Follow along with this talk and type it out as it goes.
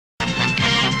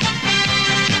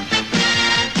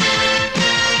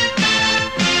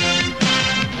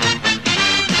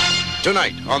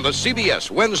Tonight on the CBS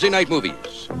Wednesday Night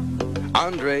Movies.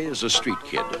 Andre is a street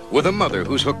kid with a mother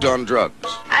who's hooked on drugs.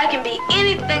 I can be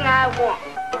anything I want.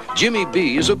 Jimmy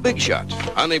B is a big shot,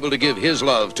 unable to give his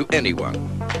love to anyone.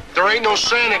 There ain't no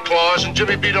Santa Claus, and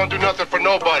Jimmy B don't do nothing for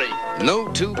nobody. No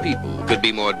two people could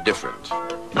be more different.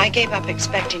 I gave up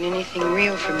expecting anything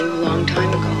real from you a long time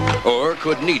ago. Or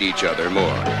could need each other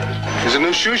more. He's a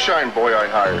new shoe shine boy I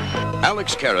hired.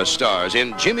 Alex Karras stars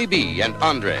in Jimmy B and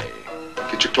Andre.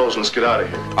 Get your clothes and let's get out of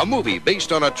here. A movie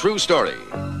based on a true story.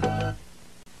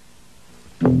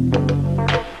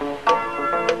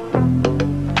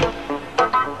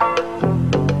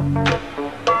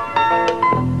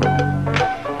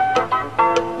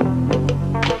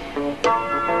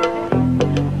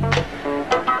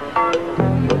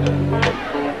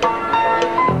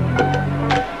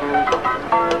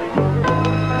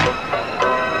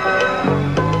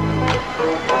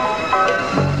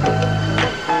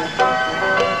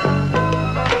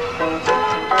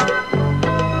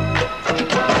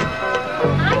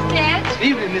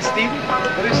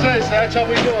 How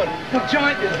we doing? The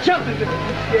joint is jumping. I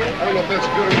don't know if that's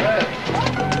good or bad.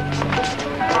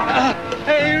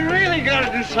 Hey, you really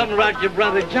gotta do something about your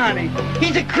brother Johnny.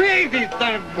 He's a crazy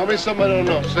son. Tell me something I don't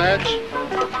know, Satch.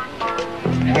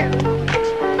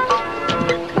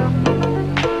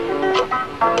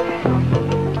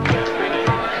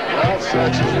 Well,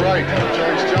 Satch is right. The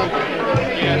joint's jumping.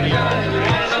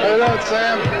 Hey, look,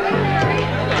 Sam.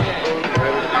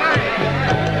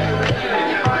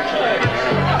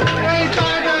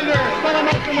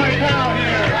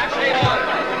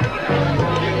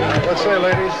 Let's say,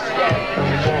 ladies.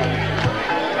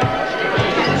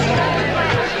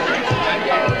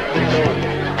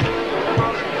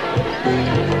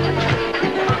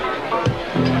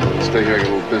 Stay here, I got a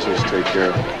little business to take care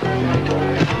of.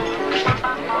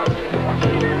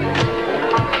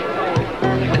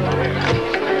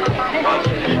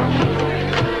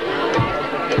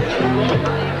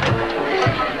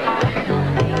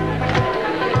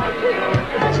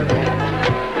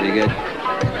 Pretty good.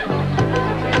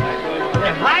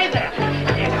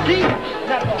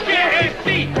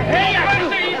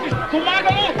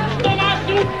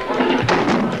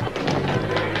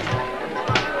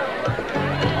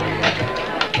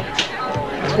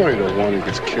 Tony the one who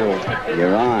gets killed.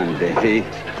 You're on, baby. Hey.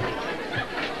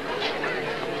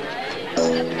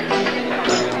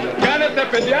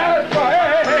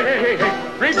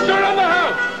 Bring dirt on the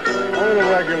house. Only the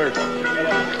regular.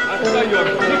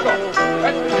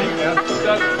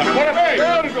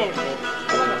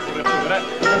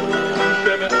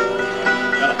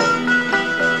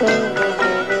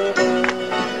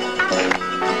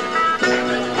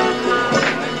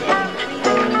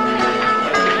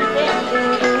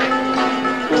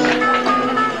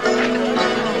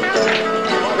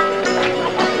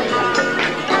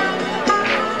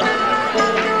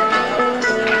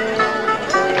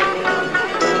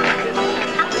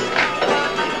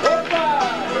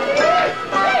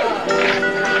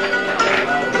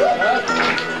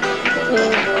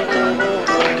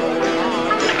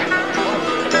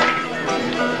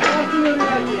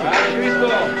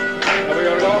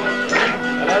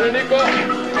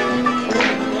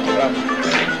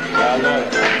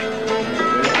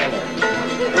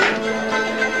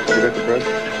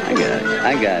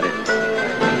 I got it.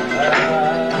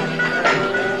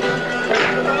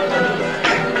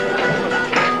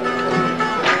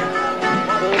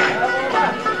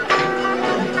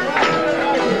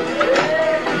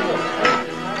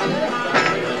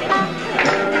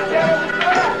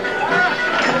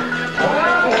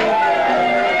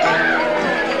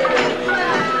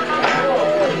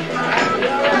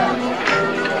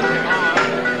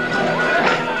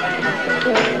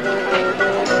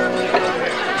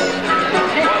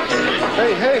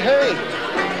 Hey!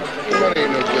 Your money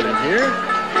ain't no good in here.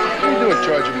 What are you doing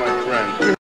charging my friend?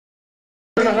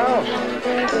 You're in the house.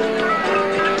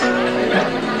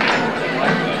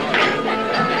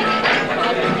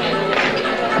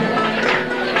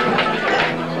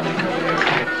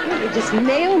 You just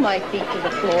nail my feet to the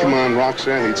floor. Come on,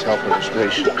 Roxanne needs help at her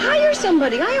station. Hire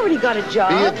somebody. I already got a job.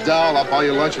 Be a doll. I'll buy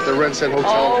you lunch at the Red Set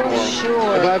Hotel tomorrow. Oh,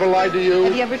 sure. Have I ever lied to you?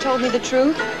 Have you ever told me the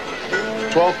truth?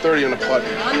 12:30 on the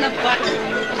button. On the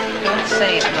button. Don't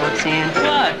say it, Roxanne.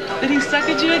 What? Did he suck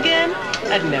at you again?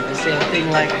 I'd never say a thing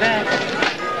like that.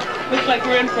 Looks like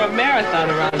we're in for a marathon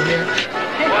around here.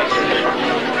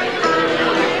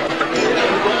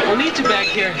 We'll need you back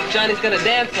here. Johnny's gonna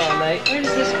dance all night. Where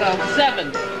does this go?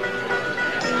 7.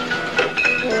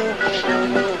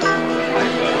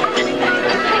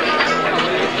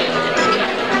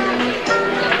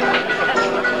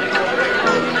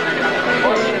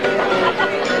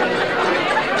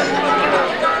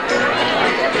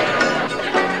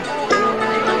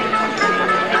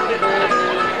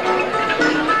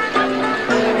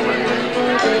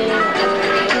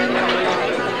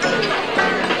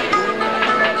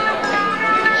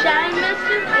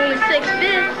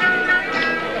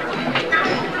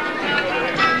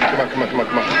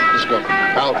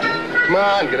 Come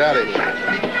on, get out of here.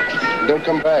 And don't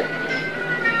come back.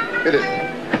 Hit it.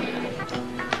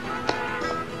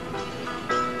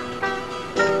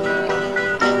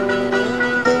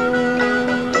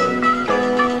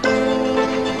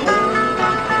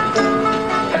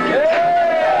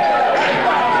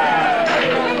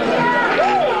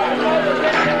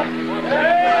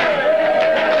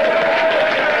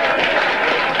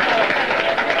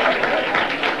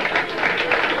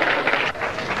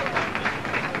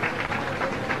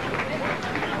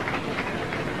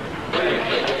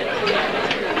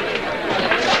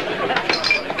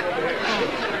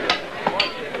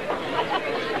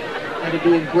 That'd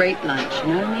be a great lunch,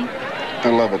 you know what I mean? I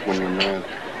love it when you're mad.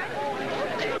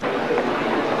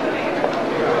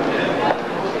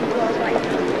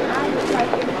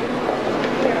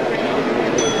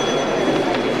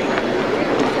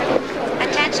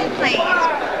 Attention, please.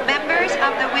 Members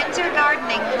of the Windsor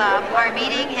Gardening Club are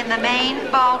meeting in the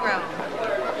main ballroom.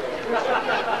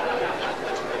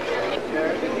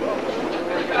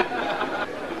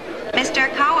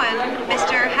 Mr. Cohen,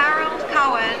 Mr. Harold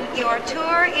Cohen, your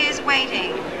tour is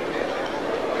waiting.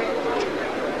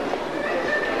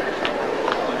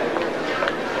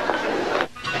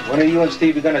 When are you and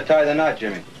Stevie gonna tie the knot,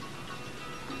 Jimmy?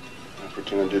 I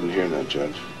pretend I didn't hear that,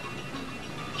 Judge.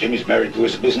 Jimmy's married to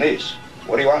his business.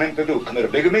 What do you want him to do? Commit a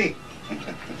bigamy?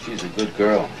 She's a good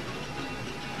girl.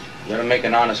 You gotta make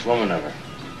an honest woman of her.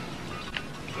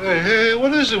 Hey,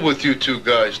 what is it with you two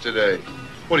guys today?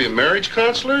 What are you, marriage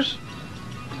counselors?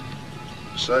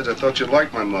 Besides, I thought you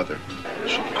liked my mother.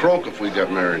 She'd croak if we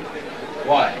got married.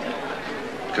 Why?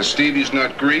 Because Stevie's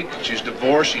not Greek, she's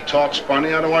divorced, she talks funny.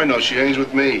 How do I know? She hangs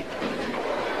with me.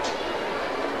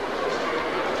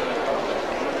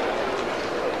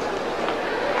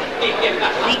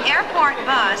 The airport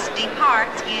bus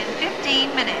departs in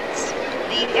 15 minutes.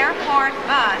 The airport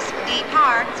bus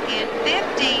departs in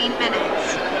 15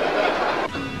 minutes.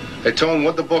 Hey, Tone,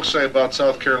 what'd the book say about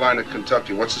South Carolina,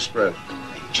 Kentucky? What's the spread?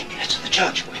 Hey, Jimmy, that's the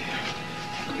judge.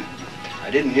 I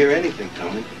didn't hear anything,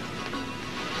 Tony.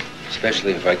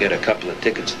 Especially if I get a couple of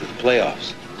tickets to the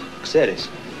playoffs. Xeris.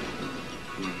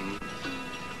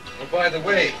 Oh, by the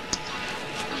way,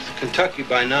 Kentucky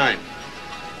by 9.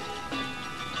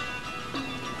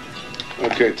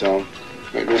 Okay, Tone.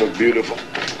 Make me look beautiful.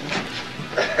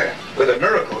 With the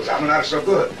miracles, I'm not so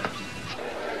good.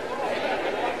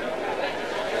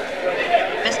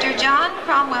 Mr. John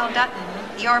Cromwell Dutton,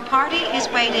 your party is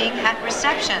waiting at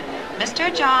reception.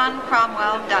 Mr. John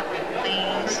Cromwell Dutton,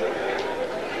 please.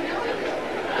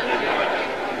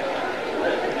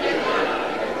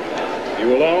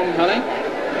 You alone, honey?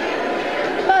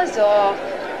 Buzz off.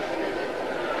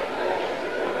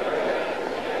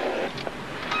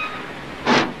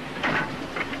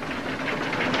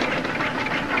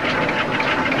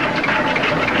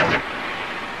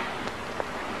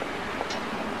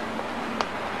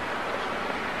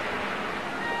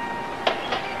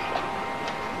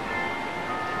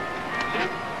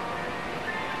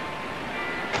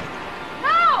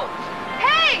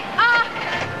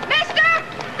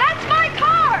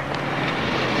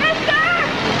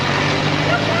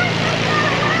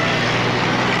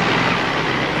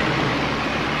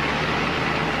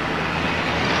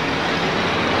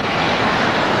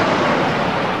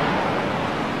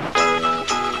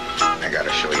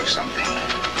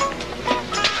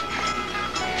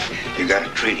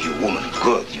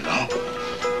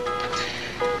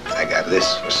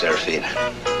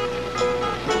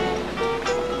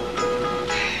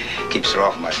 Keeps her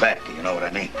off my back, you know what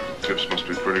I mean? Tips must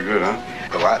be pretty good, huh?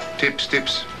 The what? Tips.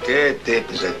 Yeah, tip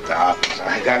is at the office.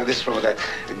 I got this from that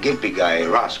gimpy guy,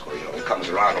 Roscoe, you know. He comes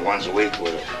around once a week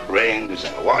with rings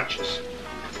and watches.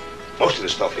 Most of the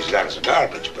stuff he's got is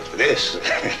garbage, but for this,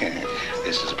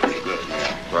 this is pretty good,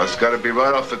 man. Well, it's got to be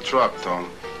right off the truck, Tom.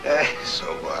 So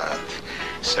what?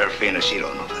 Serafina, she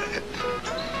don't know that.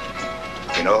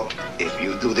 You know, if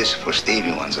you do this for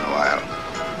Stevie once in a while,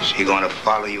 she gonna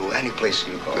follow you any place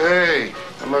you go. Hey,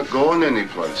 I'm not going any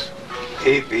place.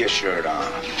 Keep your shirt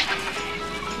on.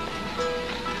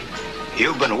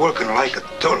 You've been working like a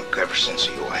Turk ever since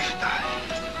your wife died.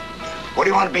 What do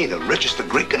you want to be, the richest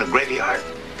Greek in a graveyard?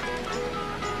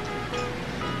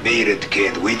 Beat it,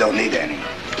 kid. We don't need any.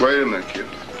 Wait a minute, kid.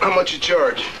 How much you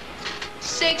charge?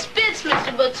 6 bits,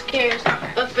 Mr. Butsicaris.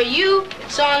 But for you,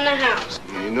 it's on the house.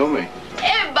 You know me.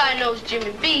 Everybody knows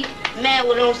Jimmy B, the man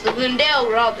what owns the Glendale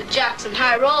where all the jocks and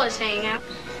high rollers hang out.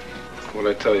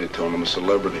 What'd I tell you, Tone? I'm a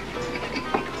celebrity.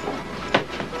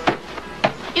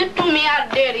 You threw me out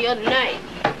of there the other night.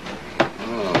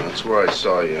 Oh, that's where I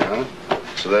saw you, huh?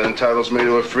 So that entitles me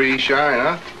to a free shine,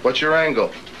 huh? What's your angle?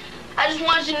 I just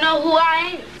want you to know who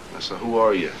I am. So who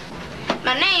are you?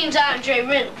 My name's Andre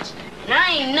Reynolds, and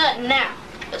I ain't nothing now.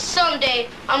 But someday,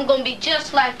 I'm gonna be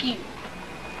just like you.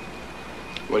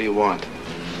 What do you want?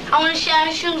 I want to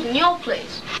shine shoes in your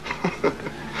place.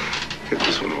 Get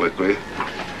this one lick, will you?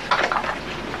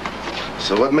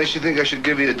 So what makes you think I should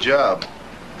give you a job?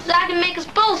 'Cause I can make us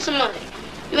both some money.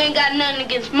 You ain't got nothing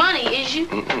against money, is you?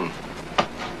 Mm-mm.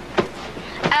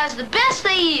 As the best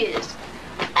they is,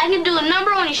 I can do a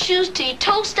number on your shoes till your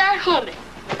toes start humming.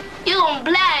 You're gonna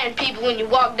blind people when you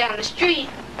walk down the street.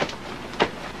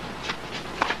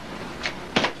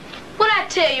 What'd I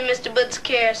tell you, Mr.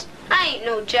 Butsicaris? I ain't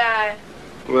no jive.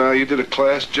 Well, you did a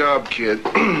class job, kid.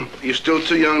 You're still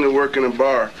too young to work in a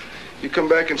bar. You come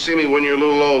back and see me when you're a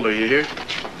little older, you hear?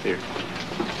 Here.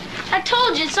 I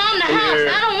told you it's on the Come house.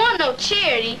 here. I don't want no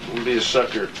charity. Don't be a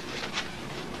sucker.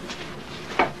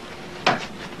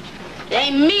 It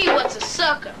ain't me what's a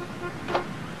sucker.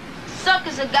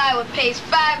 Sucker's a guy who pays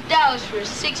 $5 for a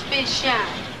 6-bit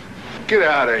shine. Get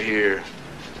out of here.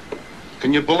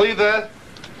 Can you believe that?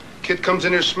 Kid comes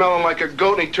in here smelling like a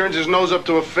goat and he turns his nose up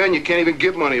to a fan. You can't even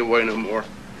give money away no more.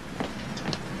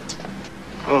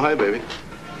 Oh, hi, baby.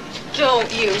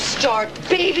 Don't you start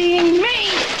babying me!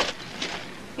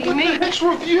 What the heck's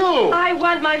with you? I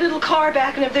want my little car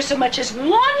back, and if there's so much as one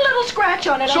little scratch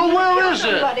on it, So I'm gonna where kill is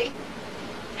it? somebody.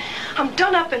 I'm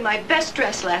done up in my best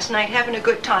dress last night, having a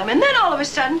good time, and then all of a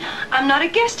sudden, I'm not a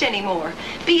guest anymore.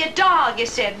 Be a dog, you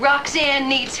said. Roxanne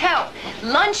needs help.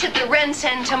 Lunch at the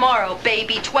Rensen tomorrow,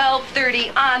 baby. 12:30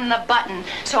 on the button.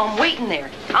 So I'm waiting there.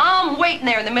 I'm waiting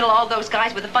there in the middle of all those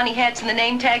guys with the funny hats and the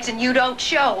name tags, and you don't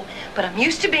show. But I'm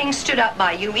used to being stood up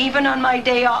by you, even on my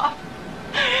day off.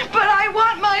 But I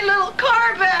want my little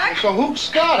car back. So who's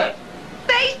got it?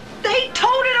 They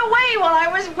towed it away while I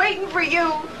was waiting for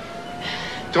you.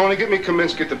 Tony, get me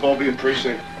Kaminsky at the Bulbian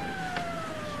precinct.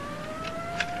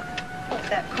 Bought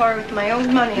that car with my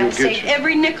own money. You'll I saved get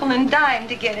every nickel and dime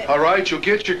to get it. All right, you'll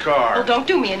get your car. Well, don't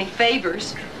do me any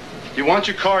favors. You want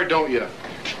your car, don't you?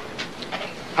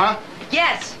 Huh?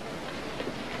 Yes.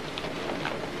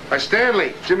 Hi,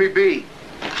 Stanley, Jimmy B.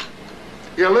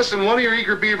 Yeah, listen, one of your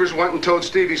eager beavers went and towed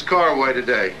Stevie's car away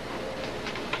today.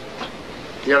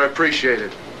 Yeah, I appreciate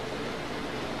it.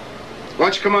 Why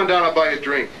don't you come on down, I'll buy you a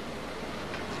drink.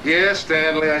 Yeah,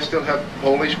 Stanley, I still have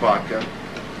Polish vodka.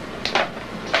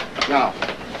 Now,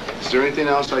 is there anything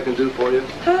else I can do for you?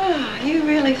 Oh, you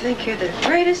really think you're the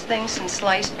greatest thing since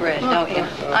sliced bread, don't you?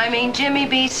 I mean, Jimmy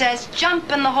B says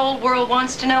jump and the whole world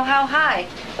wants to know how high.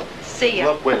 See ya.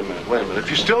 Look, wait a minute. If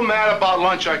you're still mad about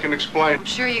lunch, I can explain. I'm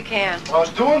sure you can. I was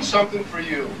doing something for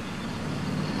you.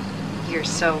 You're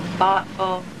so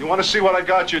thoughtful. You want to see what I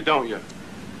got you, don't you?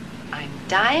 I'm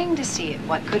dying to see it.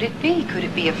 What could it be? Could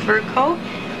it be a fur coat?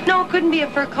 No, it couldn't be a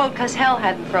fur coat because hell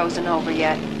hadn't frozen over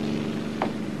yet.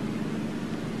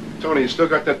 Tony, you still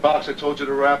got that box I told you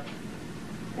to wrap?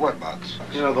 What box?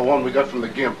 You know, the one we got from the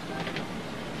Gimp.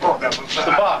 Oh, that was...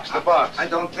 The box. I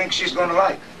don't think she's gonna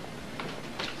like.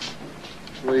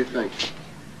 What do you think?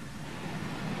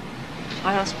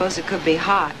 I don't suppose it could be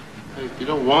hot. Hey, if you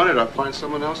don't want it, I'll find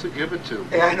someone else to give it to.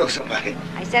 Hey, I know somebody.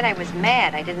 I said I was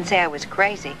mad. I didn't say I was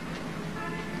crazy.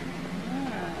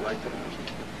 Like that.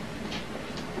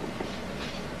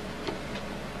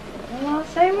 Well, I'll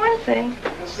say one thing.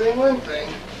 I'll say one thing.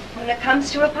 When it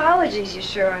comes to apologies, you're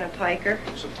sure on a piker.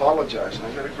 Just apologize.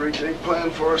 I got a great day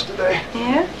planned for us today.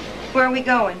 Yeah? Where are we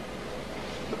going?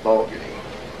 The ball game.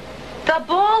 The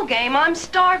ball game? I'm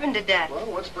starving to death. Well,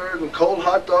 what's better than cold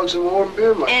hot dogs and warm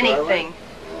beer, my darling? Anything.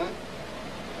 Yeah.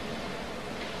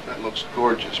 That looks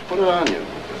gorgeous. Put it on you.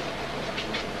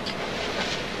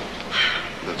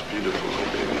 That's beautiful, my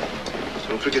baby. So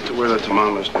don't forget to wear that to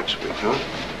Mama's next week, huh?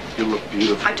 You look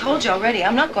beautiful. I told you already.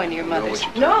 I'm not going to your know mother's.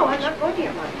 what you told No, me. I'm not going to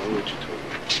your I mother's. know what you told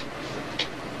me.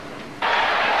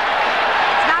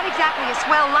 It's not exactly a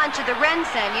swell lunch at the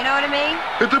Rensen, you know what I mean?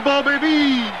 Hit the ball,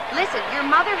 baby! Listen, your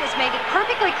mother has made it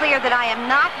perfectly clear that I am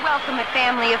not welcome at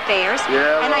family affairs.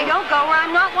 Yeah, and I well- don't go where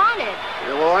I'm not wanted.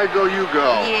 Yeah, well, I go, you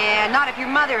go. Yeah, not if your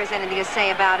mother has anything to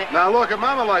say about it. Now, look, if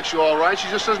Mama likes you all right,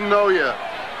 she just doesn't know you.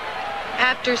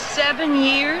 After 7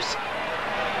 years?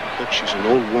 Look, she's an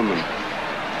old woman.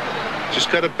 Just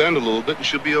gotta bend a little bit and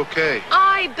she'll be okay.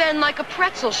 I bend like a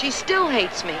pretzel. She still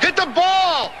hates me. Hit the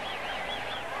ball!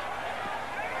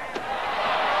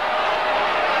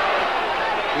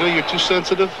 You know, you're too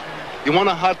sensitive. You want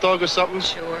a hot dog or something?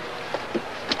 Sure.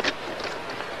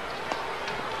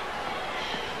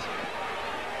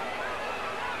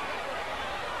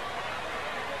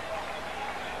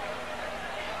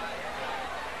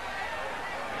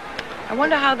 I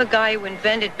wonder how the guy who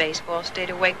invented baseball stayed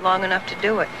awake long enough to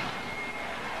do it.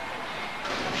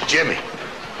 Jimmy,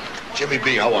 Jimmy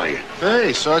B, how are you?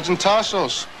 Hey, Sergeant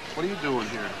Tassos. What are you doing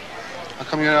here? How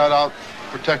come you're not out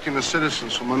protecting the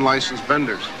citizens from unlicensed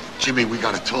vendors? Jimmy, we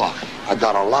gotta talk. I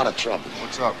got a lot of trouble.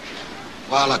 What's up?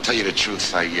 Well, I'll tell you the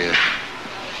truth. I get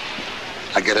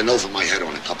an over my head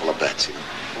on a couple of bets, you know.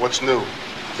 What's new?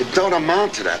 It don't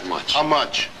amount to that much. How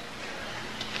much?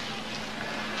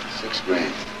 $6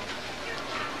 grand.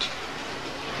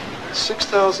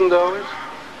 $6,000?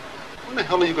 When the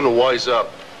hell are you going to wise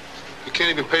up? You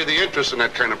can't even pay the interest on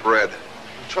that kind of bread.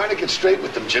 I'm trying to get straight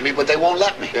with them, Jimmy, but they won't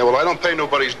let me. Yeah, well, I don't pay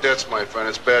nobody's debts, my friend.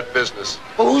 It's bad business.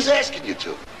 Well, who's asking you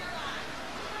to?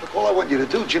 Look, all I want you to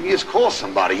do, Jimmy, is call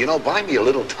somebody. You know, buy me a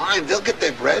little time. They'll get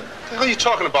their bread. What the hell are you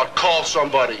talking about, call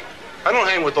somebody? I don't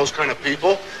hang with those kind of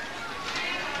people.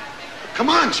 Come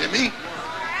on, Jimmy.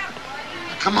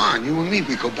 Come on, you and me,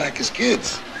 we go back as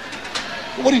kids.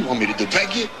 What do you want me to do,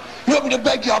 beg you? You want me to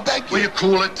beg you? I'll beg you. Will you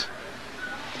cool it?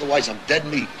 Otherwise, I'm dead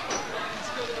meat.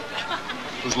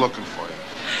 Who's looking for you?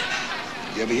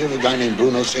 You ever hear of a guy named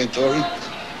Bruno Santori?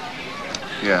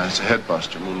 Yeah, it's a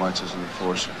headbuster. Moonlights as an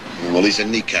enforcer. Well, he's a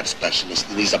kneecap specialist,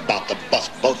 and he's about to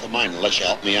bust both of mine unless you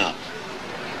help me out.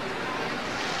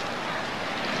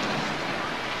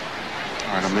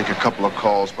 All right, I'll make a couple of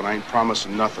calls, but I ain't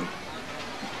promising nothing.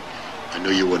 I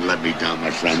knew you wouldn't let me down, my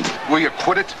friend. Will you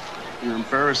quit it? You're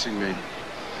embarrassing me.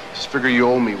 Just figure you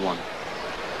owe me one.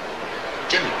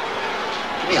 Jimmy,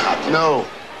 give me a hot dog. No.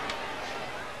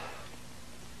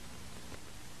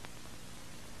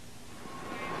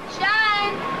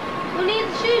 Shine! We need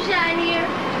the shoe shine here.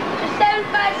 It's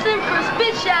 75 cents for a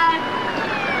spit shine.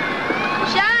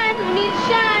 Shine! We need to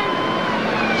shine.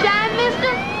 Shine,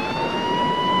 mister?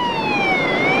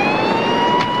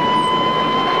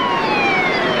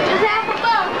 Just half a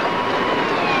buck.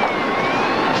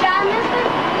 Shine, mister?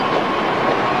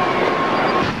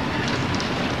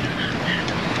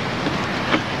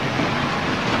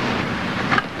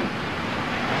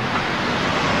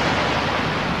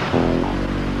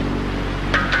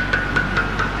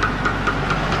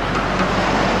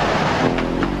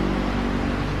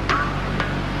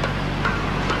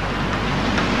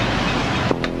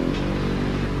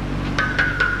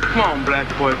 Come on, black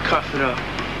boy, cuff it up.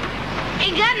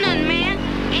 Ain't got nothing, man.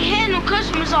 Ain't had no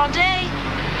customers all day.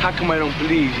 How come I don't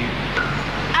believe you?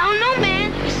 I don't know,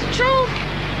 man. It's the truth.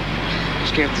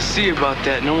 Just gonna have to see about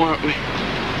that, no, aren't we?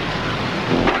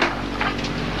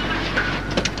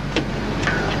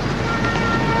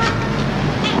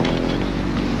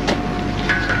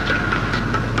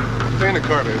 Stay in the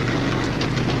car, baby.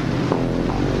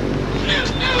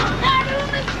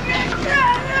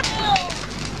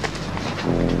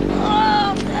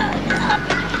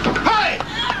 Hey!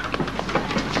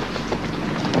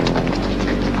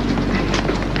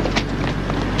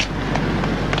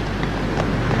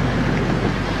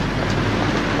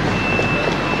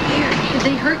 Did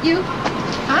they hurt you?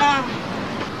 Huh?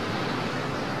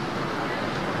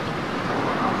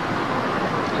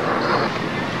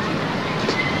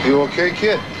 You okay,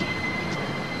 kid?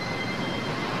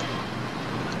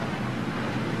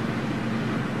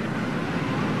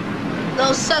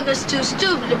 Those suckers too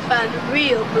stupid to find the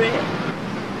real bread.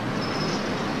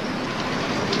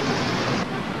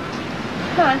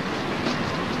 Huh?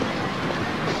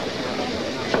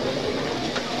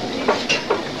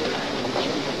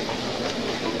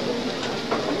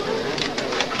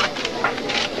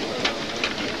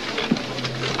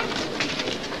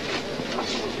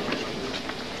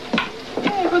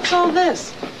 Hey, what's all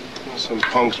this? Some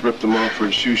punks ripped him off for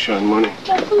his shoe shine money.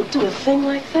 Now, who'd do a thing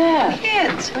like that?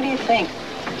 Kids, what do you think?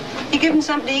 You give them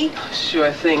something to eat?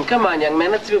 Sure thing. Come on, young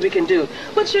man. Let's see what we can do.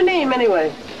 What's your name,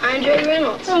 anyway? Andre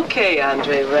Reynolds. Okay,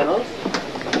 Andre Reynolds.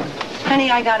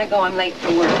 Honey, I gotta go. I'm late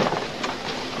for work.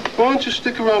 Why don't you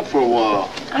stick around for a while?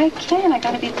 I can. I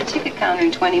gotta be at the ticket counter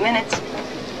in 20 minutes.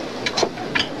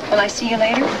 Will I see you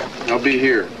later? I'll be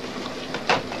here.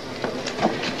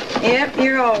 Yep,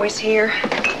 you're always here.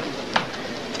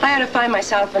 I ought to find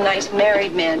myself a nice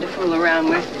married man to fool around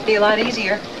with. Be a lot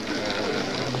easier.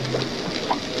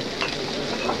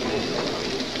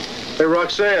 Hey,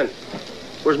 Roxanne.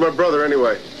 Where's my brother,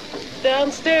 anyway?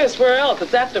 Downstairs. Where else?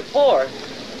 It's after 4.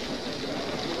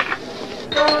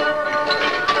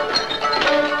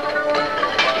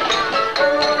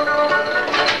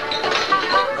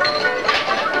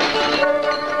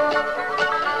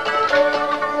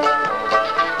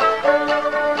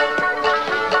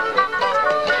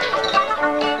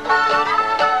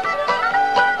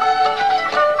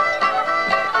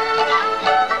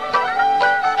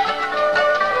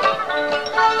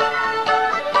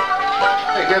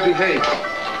 Hey, Gabby, hey.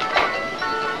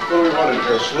 Where are we running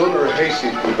here? A saloon or a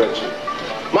hayseed convention?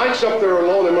 Mike's up there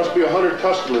alone. There must be 100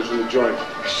 customers in the joint.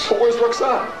 So where's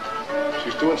Roxanne?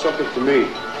 She's doing something for me.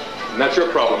 And that's your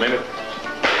problem, ain't it?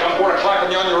 Come 4 o'clock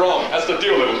and you're on your own. That's the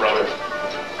deal, little brother.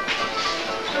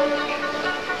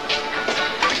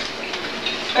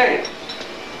 Hey,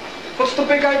 what's the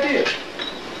big idea?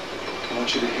 I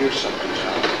want you to hear something,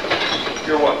 John.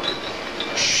 Hear what?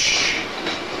 Shh.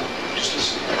 Just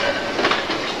listen.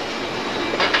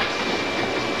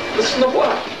 Listen to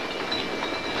what?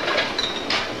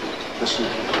 Listen.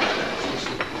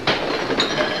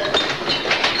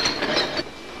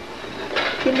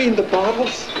 You mean the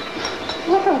bottles?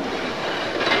 What?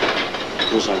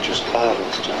 Those aren't just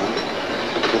bottles, John.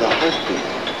 They're the heartbeat.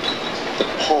 The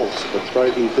pulse of a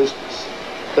thriving business.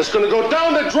 That's gonna go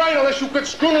down the drain unless you quit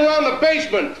screwing around the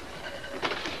basement.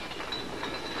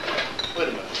 Wait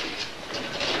a minute.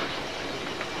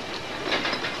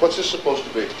 What's this supposed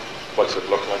to be? What's it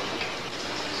look like?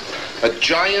 A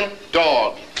giant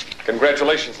dog.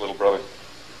 Congratulations, little brother.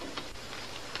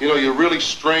 You know, you're really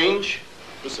strange.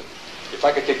 Listen, if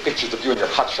I could take pictures of you and your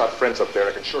hotshot friends up there,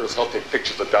 I can sure as hell take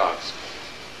pictures of dogs.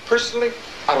 Personally,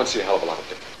 I don't see a hell of a lot of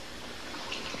difference.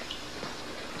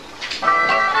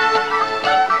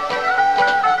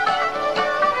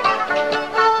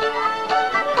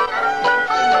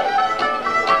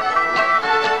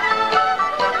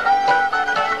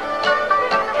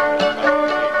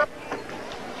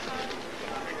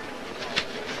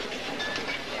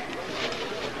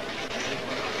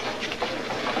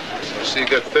 So you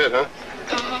got fed, huh?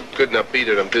 Uh-huh. Good, now beat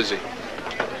it. I'm busy.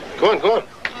 Go on, go on.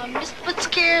 Mr.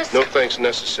 Butsicaris. No thanks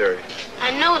necessary.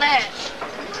 I know that.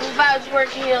 If I was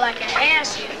working here like I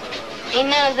asked you, ain't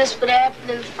none of this would have happened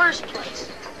in the first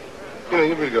place. You know,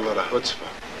 you really got a lot of chutzpah.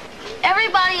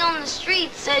 Everybody on the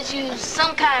street says you're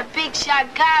some kind of big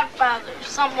shot godfather or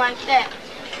something like that.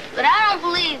 But I don't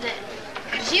believe that.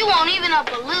 Because you won't even help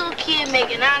a little kid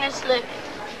make an honest living.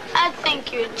 I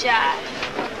think you're a jive.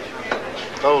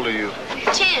 How old are you?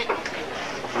 10.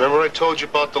 Remember I told you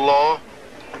about the law?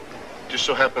 Just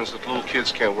so happens that little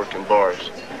kids can't work in bars.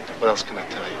 What else can I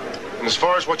tell you? And as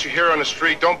far as what you hear on the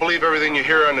street, don't believe everything you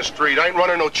hear on the street. I ain't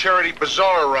running no charity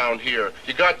bazaar around here.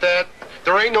 You got that?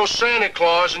 There ain't no Santa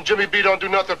Claus, and Jimmy B don't do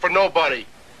nothing for nobody.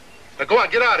 Now go on,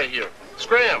 get out of here.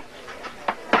 Scram.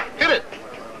 Hit it.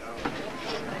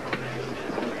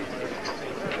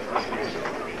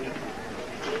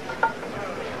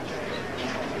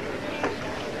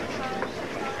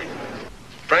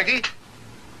 Frankie?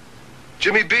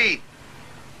 Jimmy B.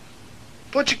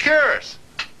 Butsicaris.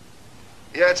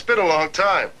 Yeah, it's been a long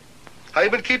time. How you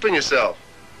been keeping yourself?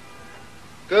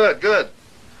 Good, good.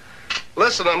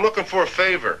 Listen, I'm looking for a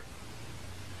favor.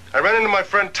 I ran into my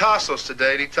friend Tassos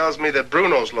today, and he tells me that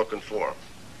Bruno's looking for him.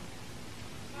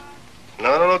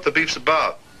 Now, I don't know what the beef's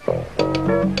about.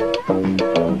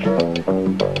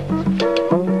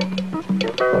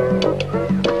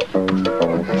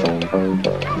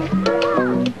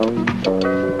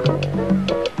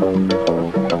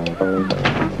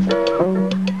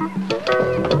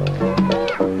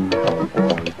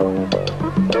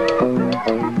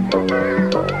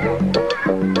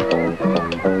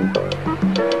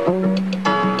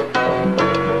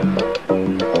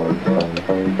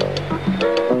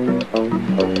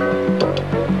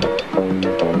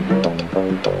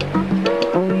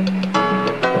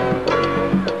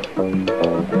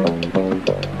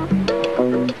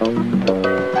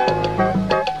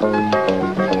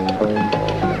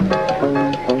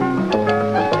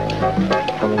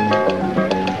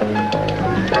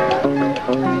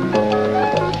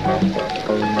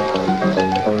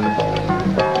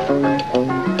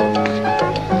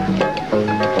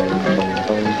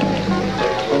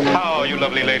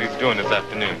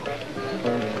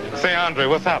 Andre,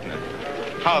 what's happening?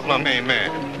 How's my main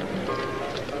man?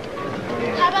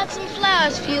 How about some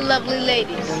flowers for you lovely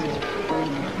ladies?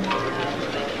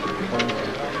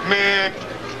 Man,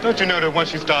 don't you know that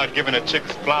once you start giving a chick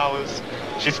flowers,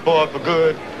 she's spoiled for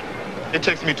good? It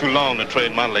takes me too long to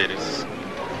trade my ladies.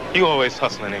 You always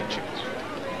hustling, ain't you?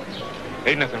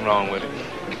 Ain't nothing wrong with it.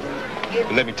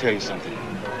 But let me tell you something.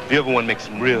 If you ever want to make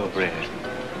some real bread,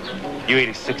 you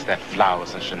 86 that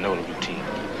flowers and Shinola routine.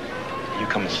 You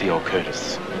come and see old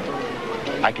Curtis.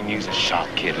 I can use a sharp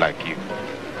kid like you.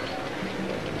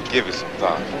 Give it some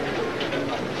thought.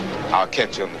 I'll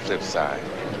catch you on the flip side.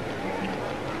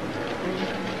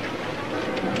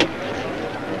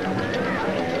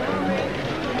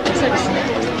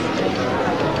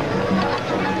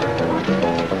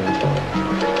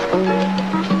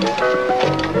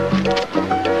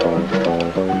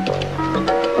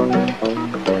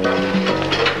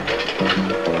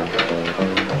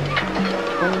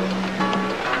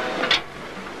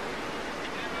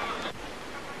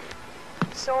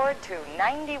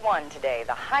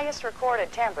 highest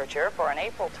recorded temperature for an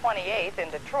April 28th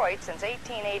in Detroit since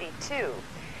 1882.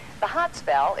 The hot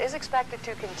spell is expected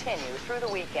to continue through the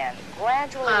weekend,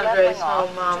 gradually leveling off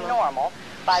to normal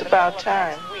by the middle of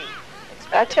next week.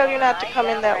 I tell you not to come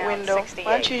in that window.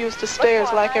 Why don't you use the stairs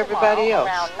like everybody else?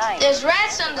 There's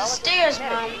rats under the stairs,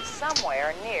 Mom.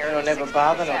 Somewhere near. You don't ever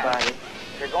bother nobody.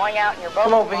 You're going out in your boat.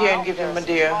 Come over here and give him a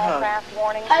dear hug.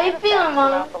 How you feeling,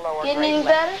 Mom? Getting any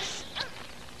better?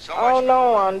 Oh,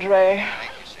 no, Andre.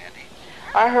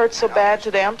 I hurt so bad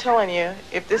today. I'm telling you,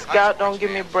 if this gout don't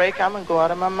give me a break, I'm going to go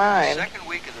out of my mind. Second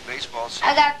week of the baseball season.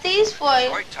 I got these for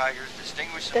you.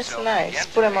 That's nice.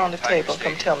 Put them on the table.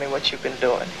 Come tell me what you've been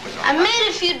doing. I made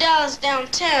a few dollars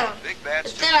downtown,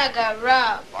 but then I got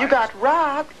robbed. You got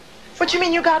robbed? What you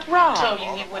mean you got robbed? I told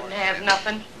you he wouldn't have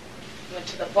nothing. Went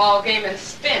to the ball game and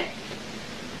spent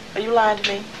it. Are you lying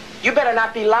to me? You better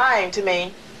not be lying to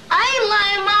me. I ain't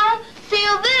lying, Mom.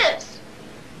 Feel this.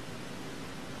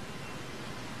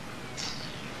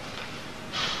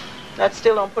 That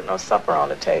still don't put no supper on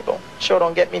the table. Sure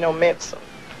don't get me no medicine.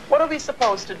 What are we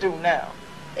supposed to do now?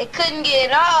 They couldn't get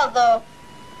it all, though.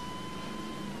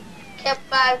 Kept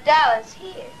 $5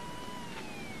 here.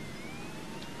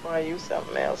 Why, you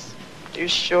something else. You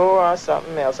sure are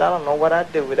something else. I don't know what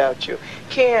I'd do without you.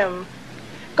 Kim,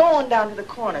 go on down to the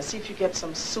corner. See if you get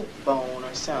some soup bone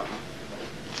or something.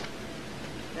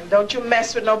 And don't you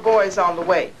mess with no boys on the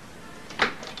way.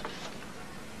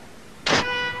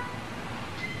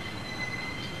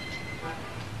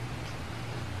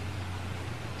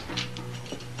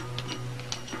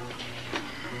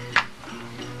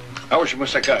 How was your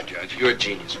Musaka, Judge? You're a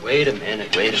genius. Wait a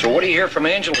minute, wait a minute. So what do you hear from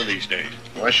Angela these days?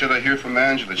 Why should I hear from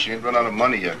Angela? She ain't run out of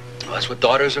money yet. Well, that's what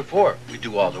daughters are for. We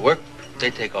do all the work.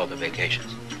 They take all the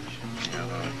vacations.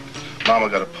 Mama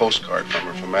got a postcard from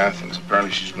her from Athens.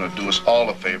 Apparently she's going to do us all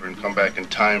a favor and come back in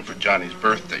time for Johnny's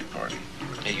birthday party.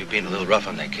 Hey, you're being a little rough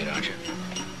on that kid, aren't you?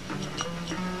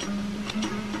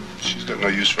 She's got no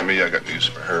use for me. I got no use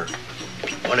for her.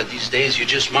 One of these days, you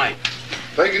just might.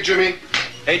 Thank you, Jimmy.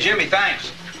 Hey, Jimmy,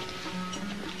 thanks.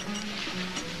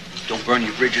 Don't burn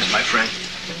your bridges, my friend.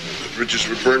 The bridges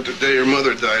were burned the day her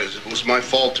mother died, as if it was my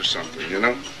fault or something, you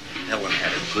know? Helen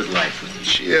had a good life with you.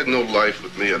 She had no life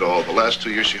with me at all. The last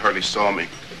 2 years, she hardly saw me.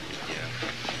 Yeah.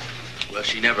 Well,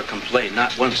 she never complained,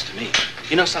 not once to me.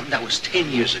 You know something? That was 10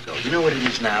 years ago. You know what it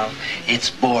is now? It's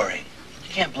boring. You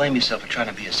can't blame yourself for trying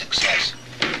to be a success.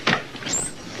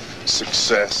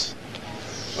 Success?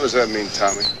 What does that mean,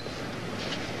 Tommy?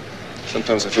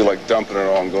 Sometimes I feel like dumping it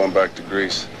all and going back to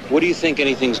Greece. What do you think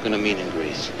anything's going to mean in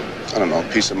Greece? I don't know,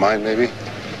 peace of mind, maybe?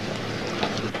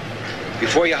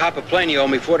 Before you hop a plane, you owe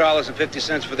me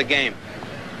 $4.50 for the game.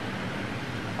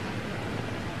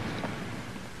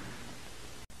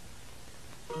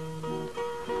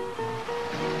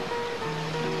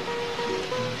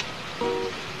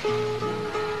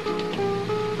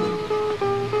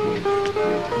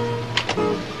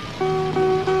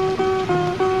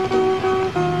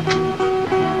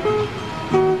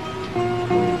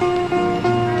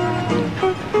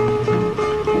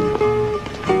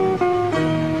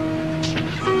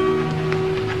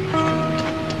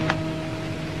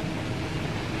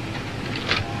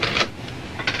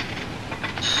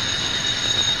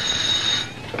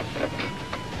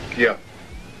 Yeah.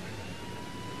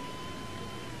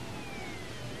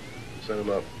 Send him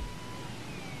up.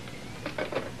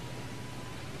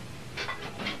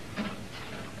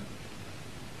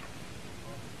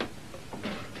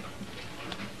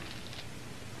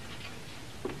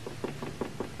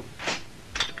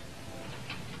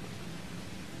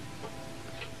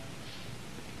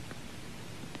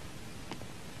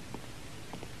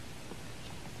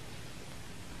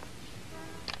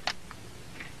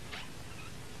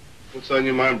 What's on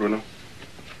your mind, Bruno?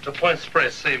 The point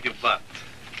spread saved your butt.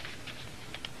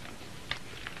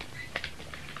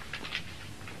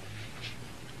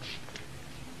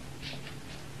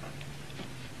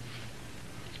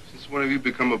 Since when have you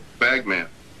become a bagman?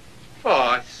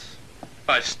 Oh,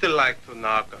 I still like to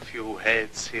knock a few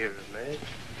heads here and there.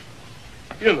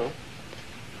 You know.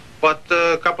 But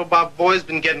a couple of our boys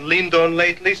been getting leaned on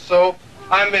lately, so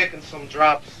I'm making some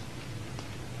drops.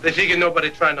 They figure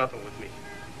nobody try nothing with me.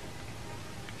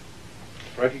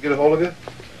 Frankie get a hold of you?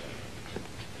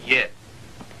 Yeah.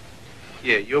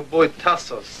 Yeah, your boy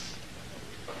Tassos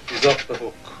is off the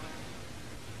hook.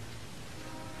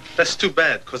 That's too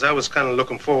bad, because I was kind of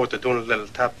looking forward to doing a little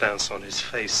tap dance on his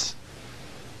face.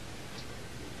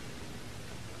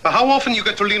 But how often you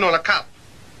get to lean on a cop?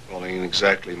 Well, he ain't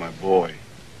exactly my boy.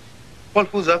 Well,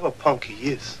 who's ever punk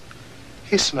he is,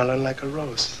 he's smelling like a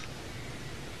rose.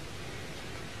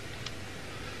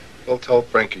 Well, tell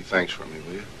Frankie thanks for me,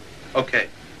 will you? Okay.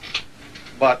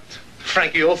 But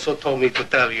Frankie also told me to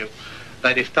tell you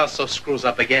that if Tasso screws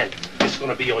up again, it's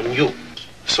gonna be on you.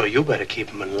 So you better keep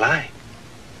him in line,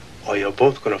 or you're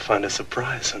both gonna find a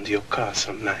surprise under your car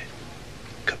some night.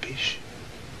 Capiche?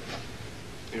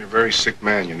 You're a very sick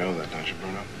man, you know that, don't you,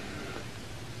 Bruno?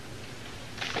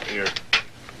 Here.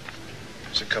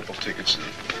 There's a couple tickets to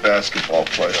the basketball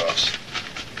playoffs.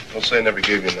 Don't say I never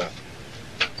gave you nothing.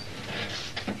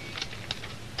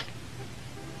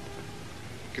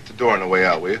 Get the door on the way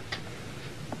out, will you?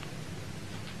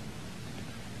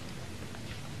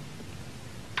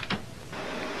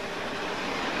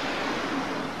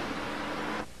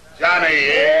 Johnny,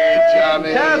 hey,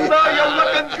 Johnny. Tasso, you're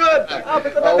looking good.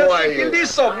 How are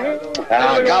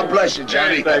you? God bless you,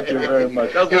 Johnny. Thank you very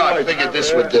much. You know, I figured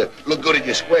this would look good at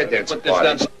your square dancing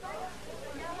party.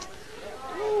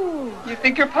 You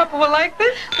think your papa will like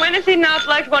this? When has he not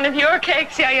liked one of your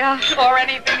cakes, Yaya? Or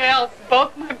anything else?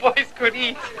 Both my boys could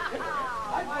eat.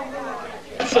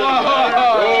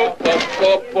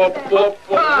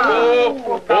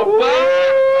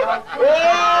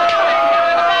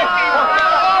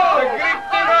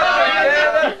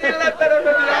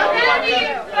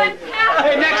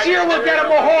 Hey, next year we'll get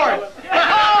him a horse.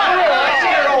 Next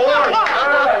year a horse.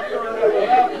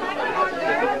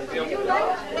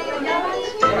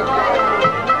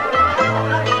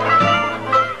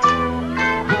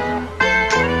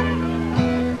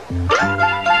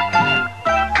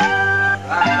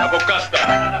 Augusta.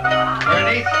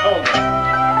 Bernice Holmes.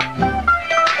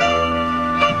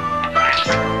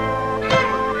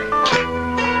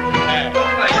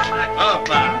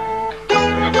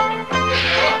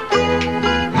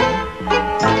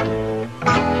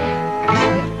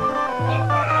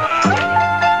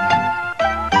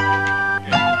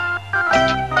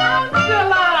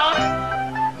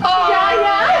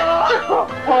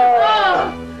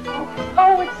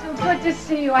 To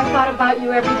see you. I thought about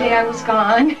you every day I was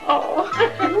gone. Oh,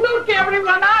 look,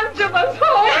 everyone, Angela's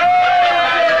home.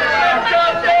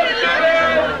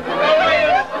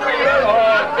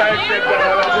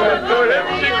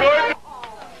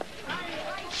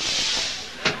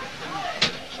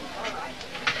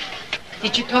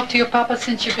 Did you talk to your papa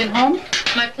since you've been home?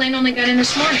 My plane only got in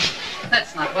this morning.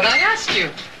 That's not what I asked you.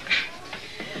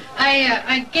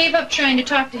 I gave up trying to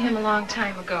talk to him a long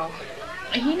time ago.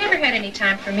 He never had any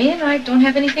time for me, and I don't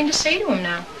have anything to say to him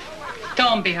now.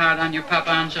 Don't be hard on your papa,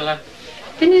 Angela.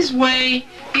 In his way,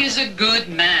 he is a good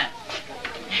man.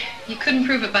 You couldn't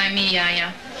prove it by me,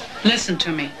 Yaya. Listen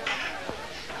to me.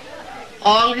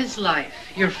 All his life,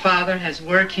 your father has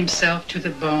worked himself to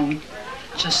the bone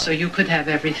just so you could have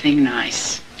everything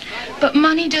nice. But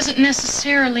money doesn't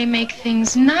necessarily make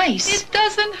things nice. It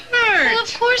doesn't hurt. Well,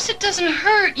 of course it doesn't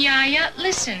hurt, Yaya.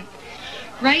 Listen.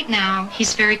 Right now,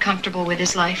 he's very comfortable with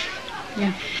his life.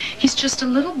 Yeah. He's just a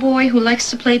little boy who likes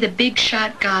to play the big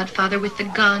shot godfather with the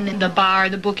gun and the bar,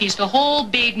 the bookies, the whole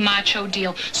big macho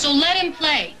deal. So let him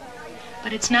play.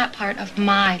 But it's not part of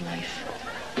my life.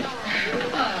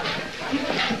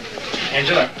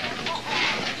 Angela,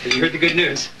 have you heard the good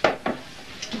news?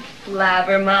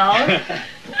 Blabbermouth.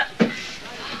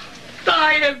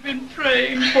 I have been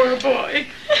praying for a boy.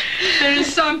 There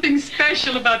is something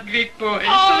special about Greek boys.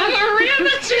 Oh, Maria,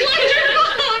 that's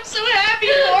wonderful. I'm so happy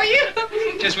for you.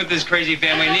 Just what this crazy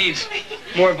family needs.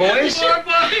 More boys? More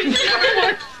boys.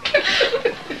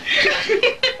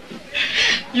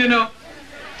 You know,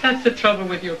 that's the trouble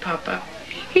with your papa.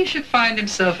 He should find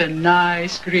himself a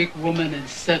nice Greek woman and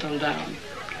settle down.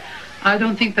 I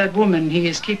don't think that woman he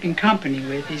is keeping company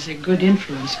with is a good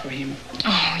influence for him.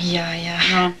 Oh,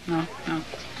 yeah. No.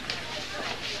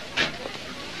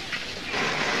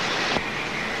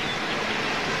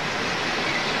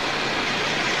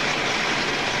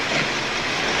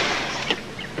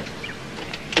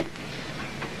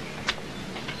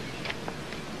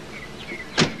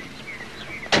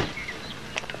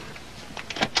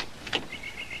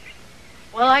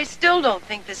 Well, I still don't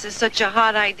think this is such a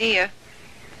hot idea.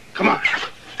 Come on.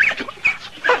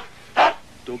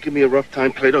 Don't give me a rough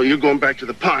time, Plato. You're going back to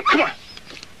the pond. Come on.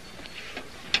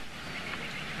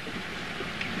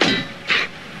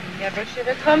 Never should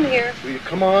have come here. Will you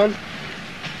come on? Why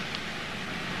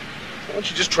don't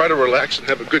you just try to relax and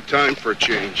have a good time for a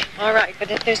change? All right,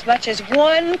 but if there's much as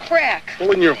one crack...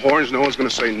 Pulling your horns, no one's going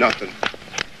to say nothing.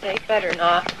 They better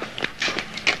not.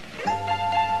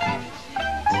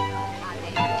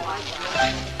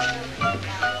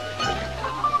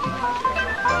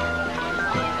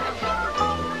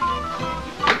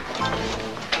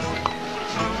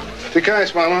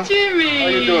 Butsicaris, Mama. Jimmy. How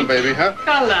you doing, baby, huh?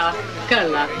 Kala.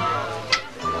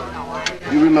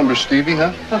 You remember Stevie,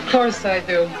 huh? Of course I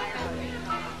do.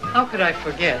 How could I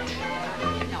forget?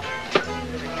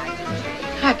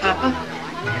 Hi, Papa.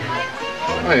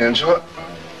 Hi, Angela.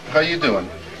 How you doing?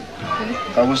 Good.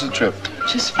 How was the trip?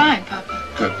 Just fine, Papa.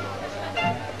 Good.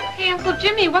 Hey, Uncle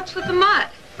Jimmy, what's with the mud?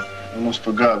 Almost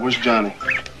forgot. Where's Johnny?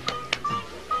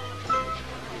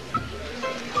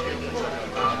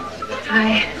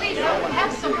 Hi.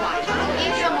 Have some water.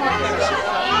 Eat some more.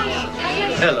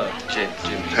 Hello, Jim.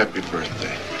 Happy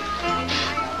birthday.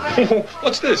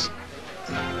 What's this?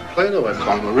 Play-Doh, I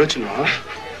call him. Original, huh?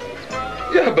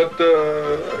 Yeah, but,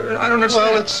 I don't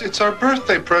understand. Well, it's our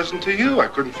birthday present to you. I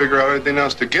couldn't figure out anything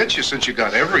else to get you since you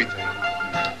got everything.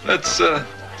 That's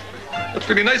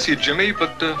really nice of you, Jimmy,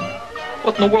 but,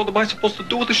 what in the world am I supposed to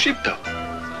do with the sheepdog?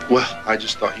 Well, I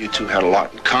just thought you two had a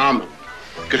lot in common.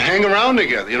 Could hang around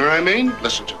together, you know what I mean?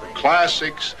 Listen to the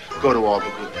classics, go to all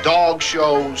the good dog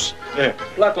shows. Yeah,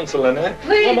 Platon Selene.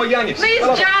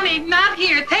 Please, Johnny, not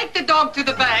here. Take the dog to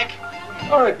the back.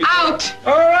 All right, Out.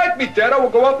 All right, Mitera, we'll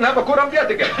go out and have a good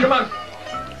ambiente again. Come on.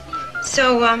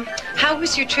 So, how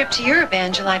was your trip to Europe,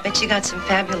 Angela? I bet you got some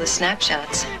fabulous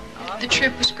snapshots. The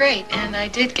trip was great, and I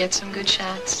did get some good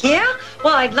shots. Yeah?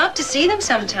 Well, I'd love to see them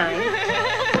sometime.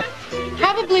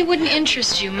 Probably wouldn't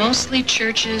interest you. Mostly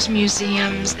churches,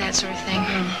 museums, that sort of thing.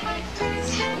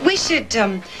 We should,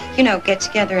 get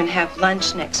together and have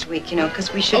lunch next week,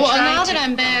 because we should try now that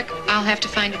I'm back, I'll have to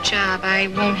find a job. I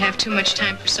won't have too much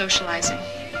time for socializing.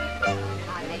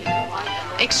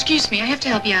 Excuse me, I have to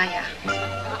help Yaya.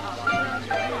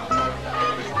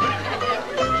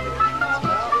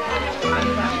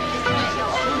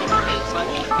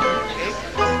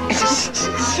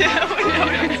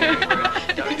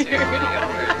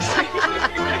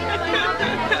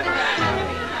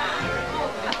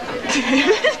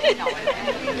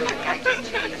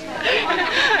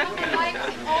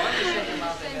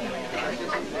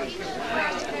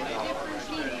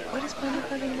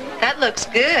 That looks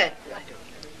good.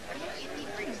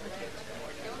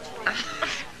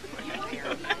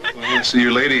 Well, I see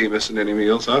your lady ain't missing any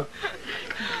meals, huh?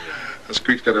 This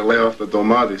Greek's got to lay off the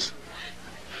domades.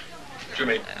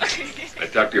 Jimmy, can I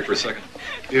talk to you for a second?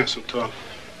 Yes, I'm talking.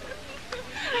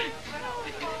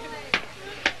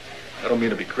 I don't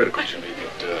mean to be critical, Jimmy,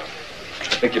 but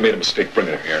I think you made a mistake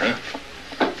bringing her here,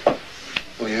 huh?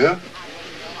 Oh, yeah?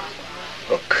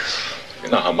 Look, you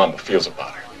know how Mama feels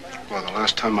about her. Well, the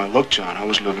last time I looked, John, I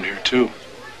was living here, too.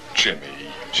 Jimmy.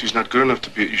 She's not good enough to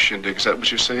be at your shindig. Is that what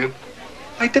you're saying?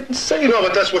 I didn't say No,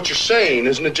 but that's what you're saying,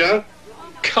 isn't it, John?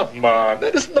 Come on,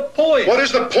 that isn't the point. What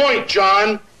is the point,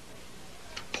 John?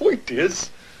 The point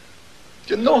is,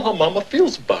 you know how Mama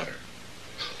feels about her.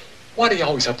 Why do you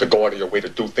always have to go out of your way to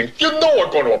do things you know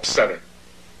are going to upset her?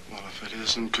 Well, if it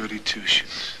isn't goody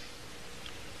two-shoes.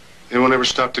 Anyone ever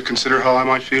stop to consider how I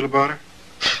might feel about her?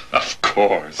 Of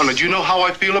course. Oh, now, do you know how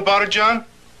I feel about her, John?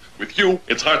 With you,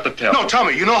 it's hard to tell. No, tell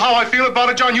me. You know how I feel about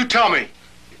her, John? You tell me.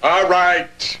 All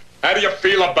right. How do you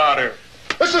feel about her?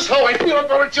 This is how I feel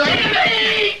about her, John.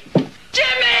 Jimmy!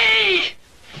 Jimmy!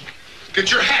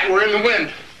 Get your hat. We're in the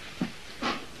wind.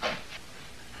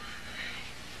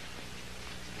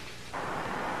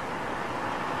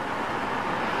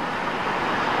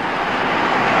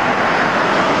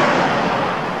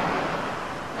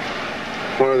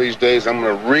 One of these days, I'm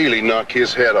going to really knock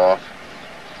his head off.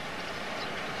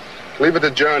 Leave it to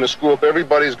John to screw up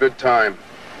everybody's good time.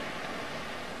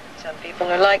 Some people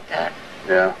are like that.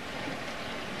 Yeah.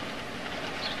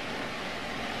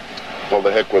 Well,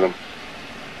 the heck with him.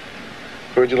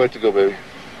 Where'd you like to go, baby?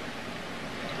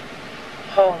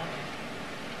 Home.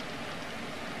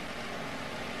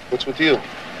 What's with you?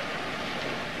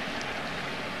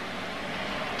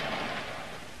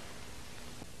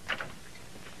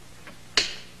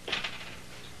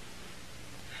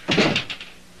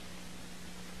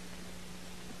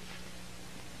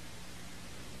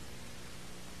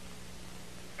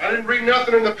 I didn't read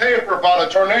nothing in the paper about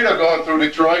a tornado going through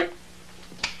Detroit.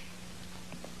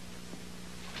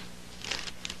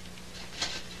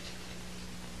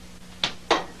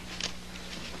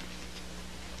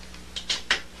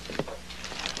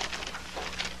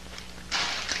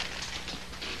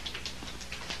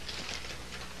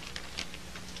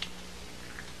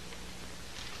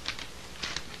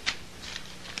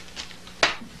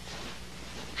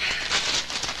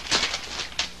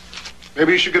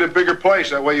 Maybe you should get a bigger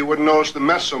place. That way you wouldn't notice the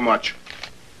mess so much.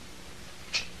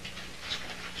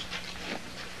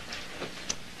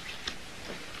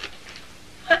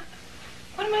 What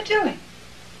am I doing?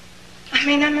 I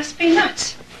mean, I must be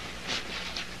nuts.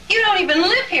 You don't even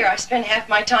live here. I spend half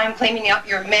my time cleaning up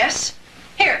your mess.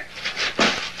 Here.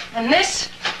 And this.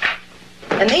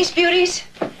 And these beauties.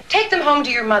 Take them home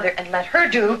to your mother and let her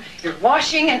do your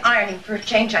washing and ironing for a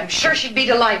change. I'm sure she'd be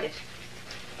delighted.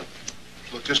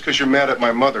 Look, just because you're mad at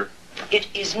my mother. It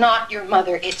is not your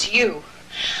mother, it's you.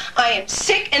 I am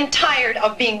sick and tired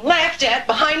of being laughed at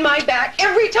behind my back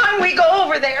every time we go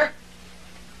over there.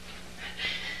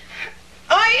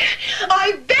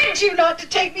 I begged you not to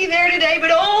take me there today,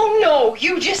 but oh no,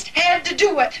 you just had to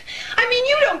do it. I mean,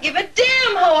 you don't give a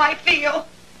damn how I feel.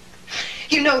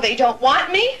 You know they don't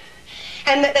want me,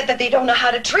 and that they don't know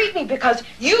how to treat me because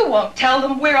you won't tell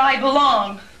them where I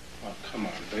belong. Oh, come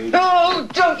on, baby. Oh,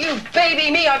 don't you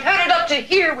baby me. I've had it up to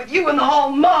here with you and the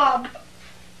whole mob.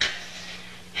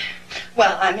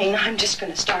 Well, I mean, I'm just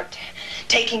going to start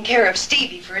taking care of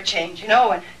Stevie for a change, you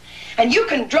know, and you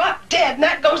can drop dead, and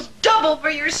that goes double for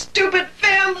your stupid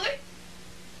family.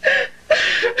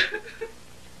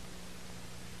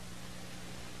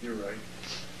 You're right.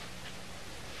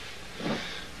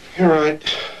 You're right.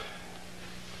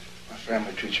 My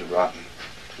family treats you rotten.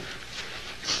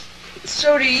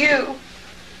 So do you.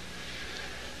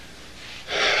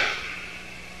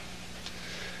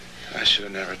 I should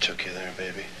have never took you there,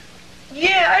 baby.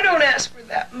 Yeah, I don't ask for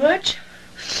that much.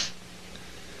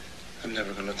 I'm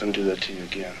never gonna let them do that to you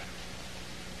again.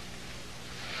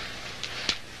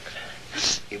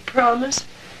 You promise?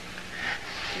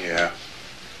 Yeah.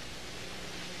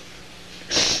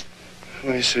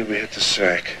 What do you say we hit the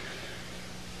sack?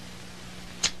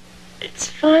 It's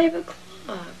 5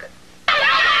 o'clock.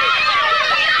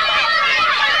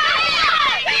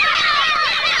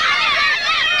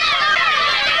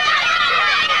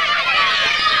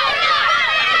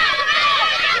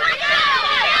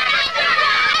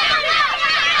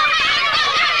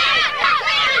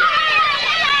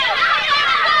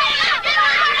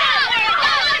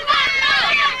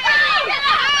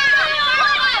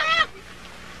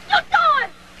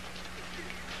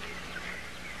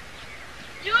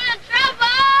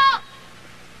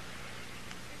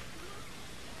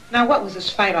 Now, what was this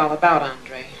fight all about,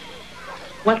 Andre?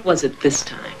 What was it this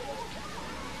time?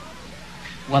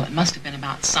 Well, it must have been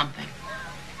about something.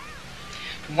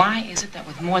 Why is it that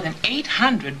with more than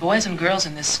 800 boys and girls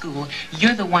in this school,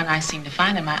 you're the one I seem to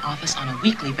find in my office on a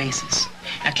weekly basis?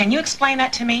 Now, can you explain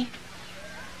that to me?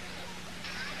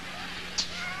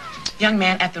 Young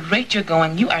man, at the rate you're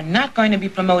going, you are not going to be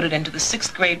promoted into the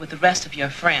 6th grade with the rest of your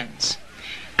friends.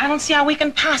 I don't see how we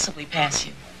can possibly pass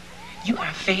you. You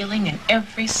are failing in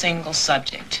every single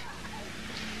subject.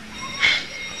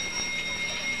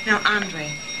 Now,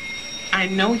 Andre, I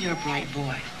know you're a bright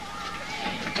boy.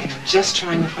 And I'm just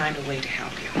trying to find a way to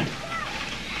help you.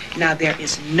 Now, there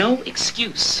is no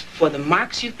excuse for the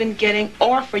marks you've been getting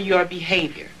or for your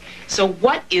behavior. So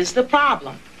what is the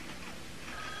problem?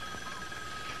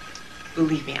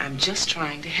 Believe me, I'm just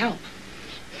trying to help.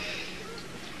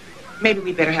 Maybe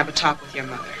we better have a talk with your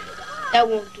mother. That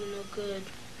won't do no good.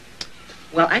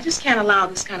 Well, I just can't allow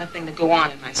this kind of thing to go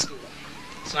on in my school.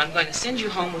 So I'm going to send you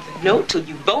home with a note till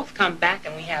you both come back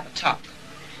and we have a talk.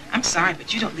 I'm sorry,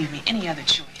 but you don't leave me any other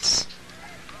choice.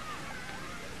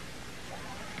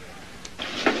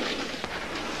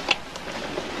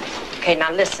 Okay,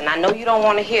 now listen, I know you don't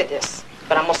want to hear this,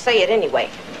 but I'm going to say it anyway.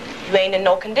 You ain't in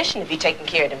no condition to be taking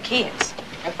care of them kids.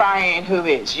 If I ain't, who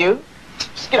is? You?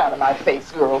 Just get out of my face,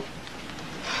 girl.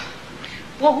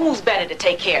 Well, who's better to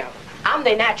take care of them? I'm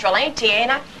their natural auntie, ain't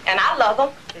I? And I love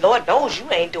them. Lord knows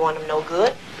you ain't doing them no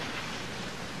good.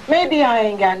 Maybe I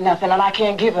ain't got nothing and I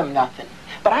can't give him nothing.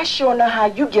 But I sure know how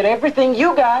you get everything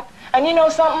you got. And you know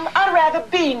something? I'd rather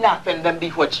be nothing than be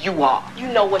what you are. You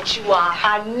know what you are.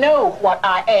 I know what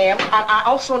I am, and I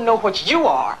also know what you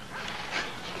are.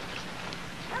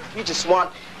 You just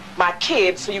want my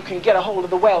kids so you can get a hold of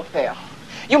the welfare.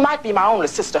 You might be my only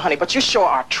sister, honey, but you sure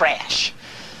are trash.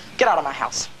 Get out of my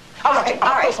house. I'll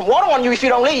throw some water on you if you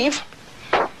don't leave.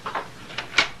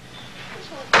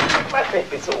 My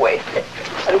baby's away.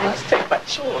 I must take my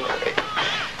children away.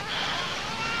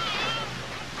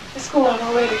 Is school out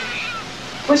already?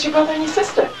 Where's your brother and your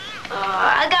sister?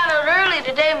 I got out early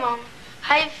today, Mama.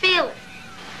 How you feeling?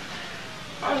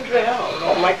 Andre, I don't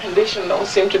know. My condition don't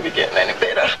seem to be getting any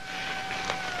better.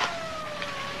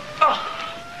 Oh.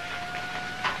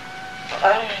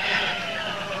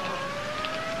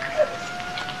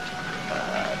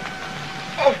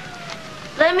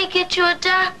 Let me get you a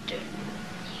doctor.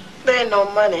 There ain't no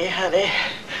money, honey.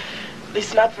 At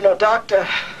least not for no doctor.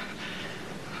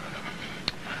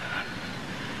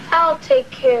 I'll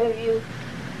take care of you.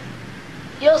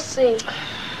 You'll see.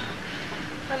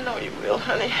 I know you will,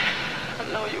 honey. I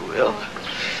know you will.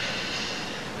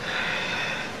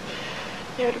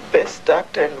 You're the best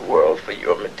doctor in the world for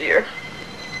you, my dear.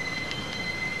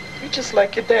 You're just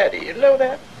like your daddy, you know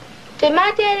that? Did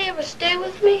my daddy ever stay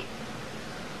with me?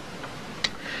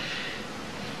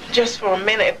 Just for a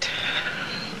minute.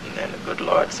 and the good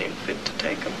Lord seemed fit to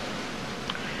take him.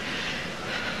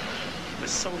 He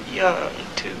was so young,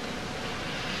 too.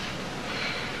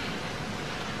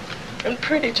 And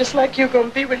pretty, just like you're gonna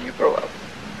be when you grow up.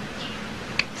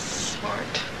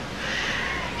 Smart.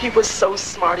 He was so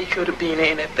smart, he could have been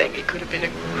anything. He could have been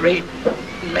a great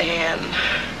man.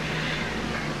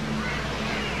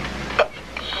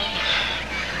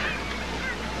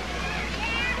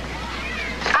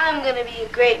 I'm gonna be a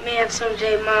great man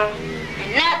someday, Mom.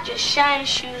 And not just shiny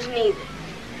shoes neither.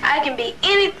 I can be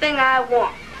anything I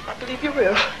want. I believe you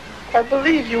will. I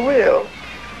believe you will.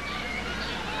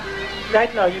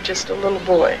 Right now, you're just a little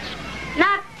boy.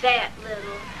 Not that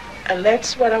little. And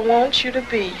that's what I want you to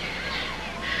be.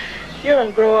 You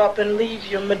don't grow up and leave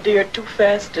your Madeira too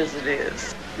fast as it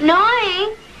is. No, I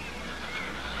ain't.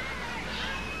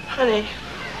 Honey,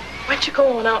 why don't you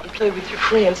go on out and play with your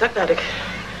friends? I gotta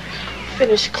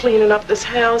finish cleaning up this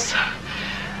house.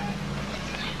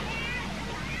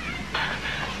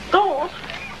 Go on.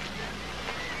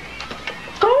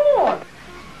 Go on.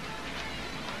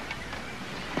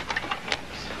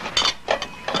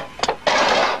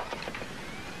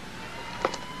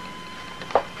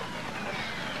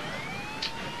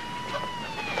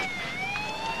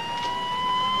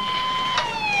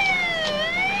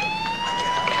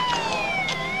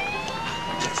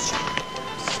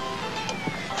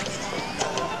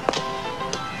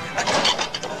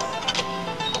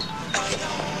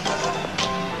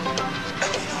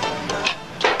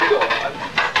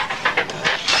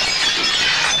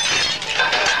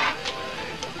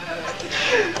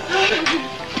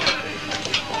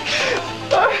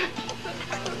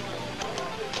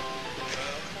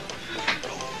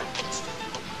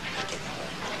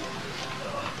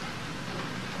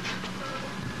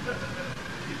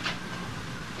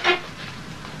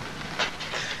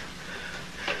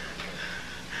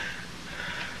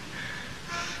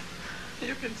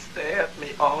 You can stare at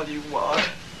me all you want.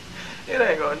 It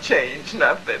ain't gonna change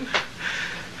nothing.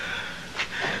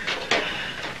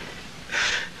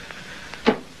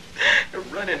 You're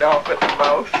running off at the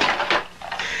mouth.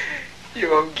 You're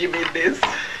gonna give me this.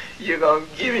 You're gonna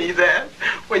give me that.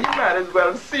 Well, you might as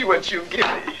well see what you give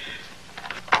me.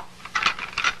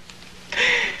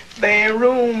 There ain't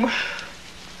room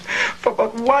for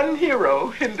but one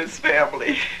hero in this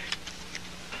family.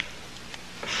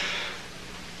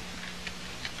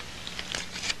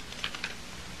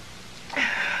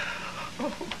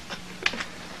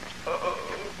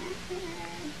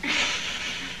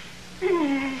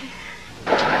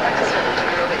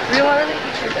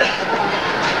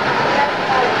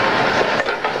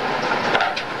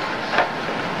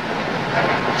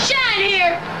 Shine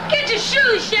here! Get your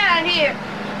shoes shine here!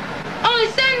 Only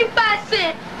 75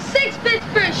 cents, 6 bits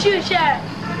for a shoe shine.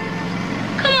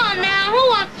 Come on now, who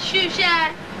wants a shoe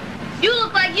shine? You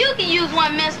look like you can use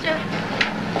one, mister.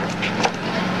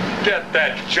 Get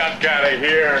that junk out of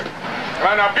here. Come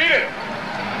on, now beat it.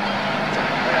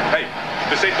 Hey,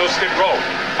 this ain't no Skid Row.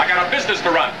 I got a business to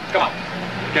run. Come on,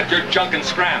 get your junk and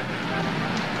scram.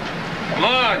 Come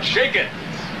on, shake it.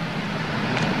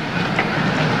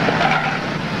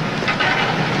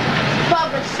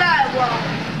 Public sidewalk.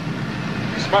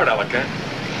 Smart, Alec, eh?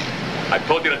 I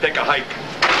told you to take a hike.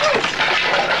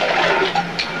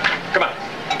 Come on.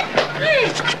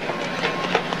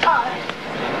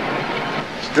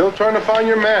 Still trying to find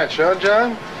your match, huh,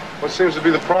 John? What seems to be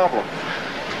the problem?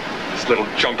 This little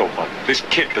jungle fun. This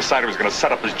kid decided he was going to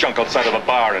set up his junk outside of the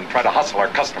bar and try to hustle our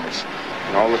customers.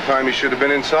 And all the time he should have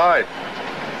been inside.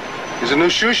 He's a new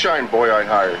shoe shine boy I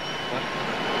hired.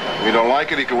 If you don't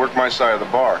like it, he can work my side of the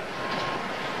bar.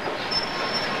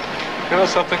 You know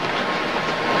something?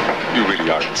 You really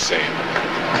are insane.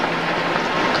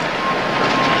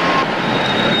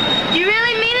 You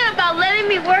really mean it about letting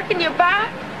me work in your bar?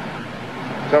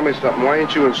 Tell me something. Why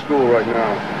ain't you in school right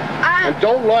now? And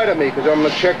don't lie to me, because I'm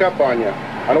going to check up on you.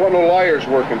 I don't want no liars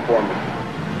working for me.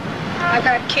 I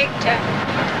got kicked out.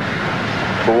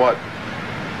 For what?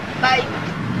 Like,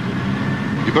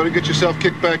 You better get yourself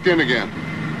kicked back in again.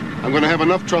 I'm going to have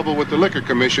enough trouble with the Liquor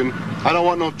Commission. I don't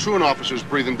want no truant officers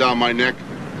breathing down my neck.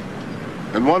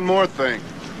 And one more thing.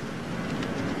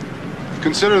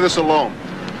 Consider this a loan.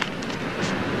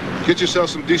 Get yourself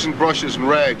some decent brushes and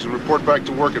rags and report back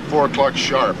to work at 4 o'clock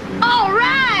sharp. all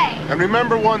right! And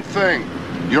remember one thing.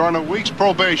 You're on a week's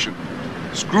probation.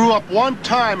 Screw up one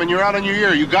time and you're out on your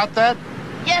ear. You got that?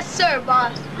 Yes, sir,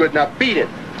 boss. Good. Now beat it.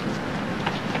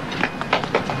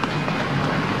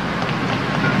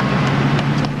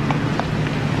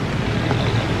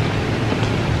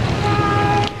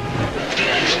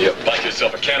 You bought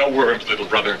yourself a can of worms, little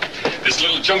brother. This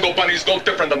little jungle bunny's no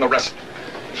different than the rest.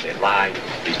 They lie,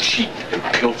 they cheat, they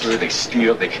pilfer, they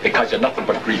steal, they cause you nothing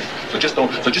but grief. So just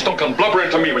don't come blubbering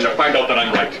to me when you find out that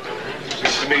I'm right.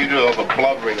 Seems to me you do all the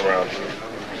blubbering around here.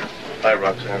 Hi,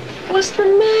 Roxanne. What's the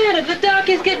matter? The doc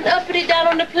is getting uppity down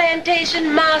on the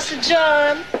plantation, Master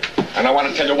John. And I want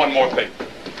to tell you one more thing.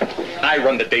 I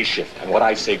run the day shift, and what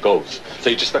I say goes.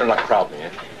 So you just better not crowd me, eh?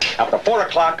 After 4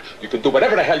 o'clock, you can do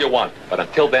whatever the hell you want. But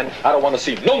until then, I don't want to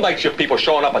see no night shift people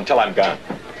showing up until I'm gone.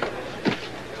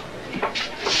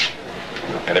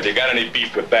 And if you got any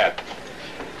beef with that,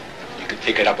 you can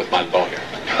take it up with my lawyer.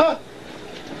 Huh?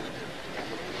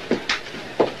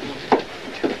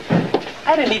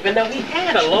 I didn't even know he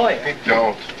had a lawyer. He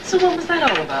don't. So what was that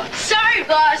all about? Sorry,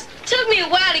 boss. Took me a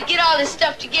while to get all this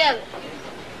stuff together.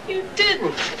 You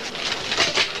didn't.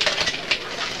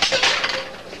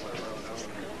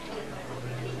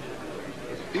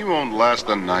 He won't last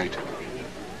a night.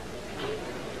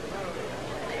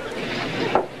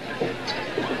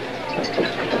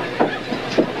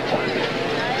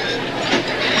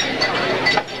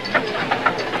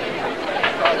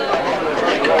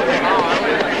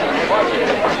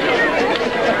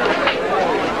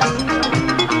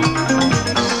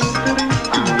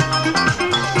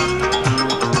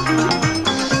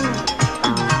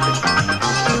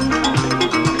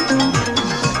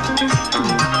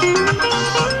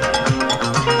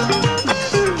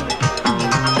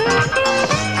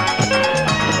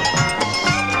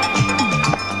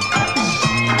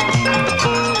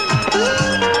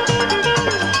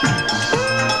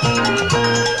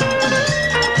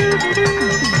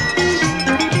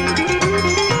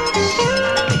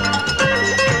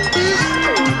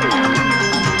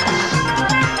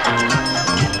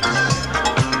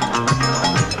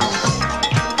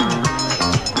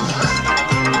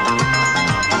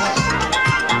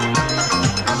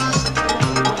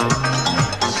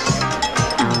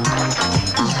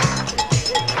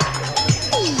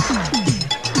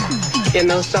 You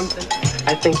know something?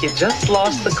 I think you just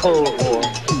lost the Cold War.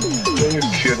 Are you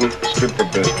kidding? It's good for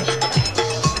business.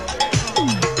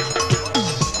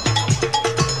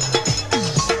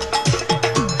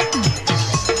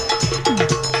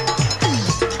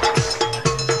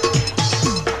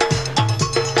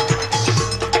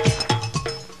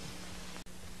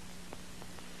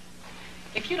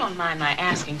 If you don't mind my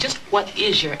asking, just what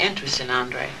is your interest in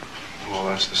Andre? Well,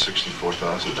 that's the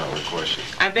 $64,000 question.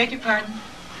 I beg your pardon?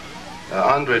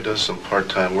 Andre does some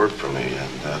part-time work for me,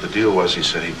 and the deal was he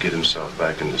said he'd get himself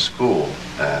back into school,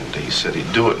 and he said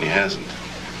he'd do it, and he hasn't.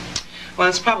 Well,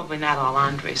 it's probably not all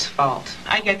Andre's fault.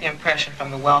 I get the impression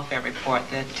from the welfare report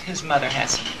that his mother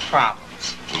has some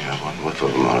problems. Yeah, well, enough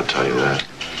of them ought to tell you that.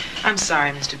 I'm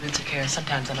sorry, Mr. Butsicaris.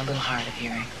 Sometimes I'm a little hard of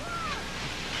hearing.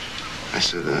 I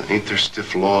said, ain't there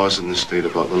stiff laws in this state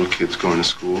about little kids going to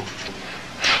school?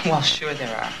 Well, sure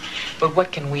there are. But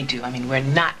what can we do? I mean, we're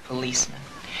not policemen.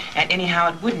 And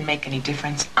anyhow, it wouldn't make any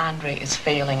difference. Andre is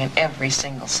failing in every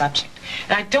single subject.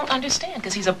 And I don't understand,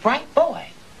 because he's a bright boy.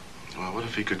 Well, what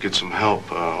if he could get some help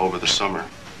over the summer?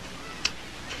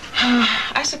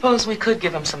 I suppose we could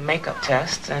give him some makeup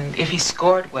tests, and if he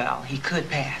scored well, he could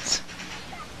pass.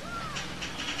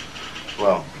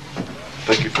 Well,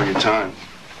 thank you for your time.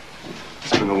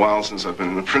 It's been a while since I've been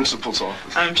in the principal's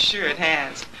office. I'm sure it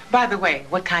has. By the way,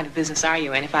 what kind of business are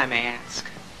you in, if I may ask?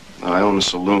 I own a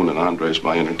saloon, and Andre's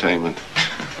my entertainment.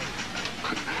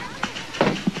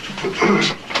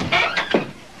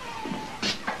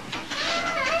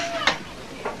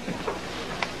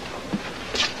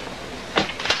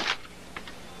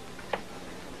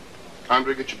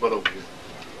 Andre, get your butt over here.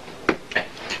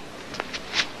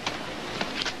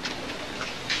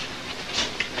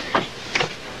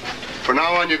 From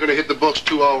now on, you're going to hit the books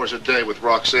 2 hours a day with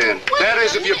Roxanne. That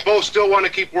is, if you both still want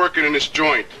to keep working in this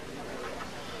joint.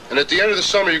 And at the end of the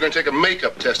summer, you're going to take a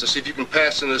makeup test to see if you can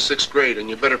pass into the 6th grade. And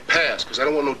you better pass, because I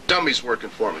don't want no dummies working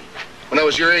for me. When I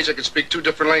was your age, I could speak 2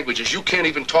 different languages. You can't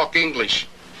even talk English.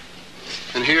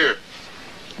 And here,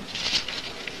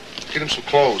 get him some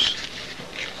clothes.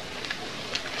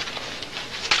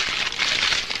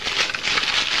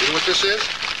 You know what this is?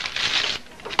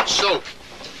 Soap.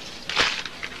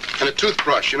 And a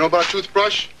toothbrush. You know about a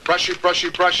toothbrush? Brushy, brushy,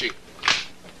 brushy.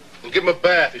 And give him a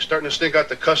bath. He's starting to stink out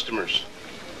the customers.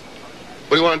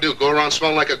 What do you want to do? Go around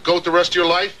smelling like a goat the rest of your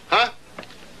life? Huh?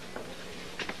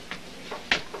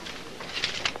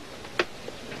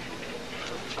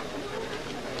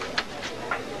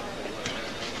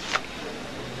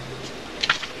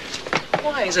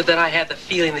 Why is it that I had the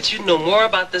feeling that you know more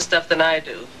about this stuff than I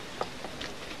do?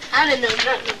 I didn't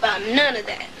know nothing about none of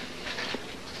that.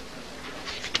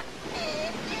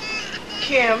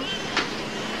 Kim,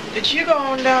 Did you go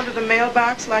on down to the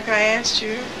mailbox like I asked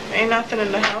you? Ain't nothing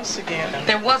in the house again.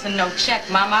 There wasn't no check,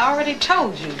 Mama. I already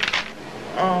told you.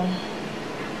 Oh.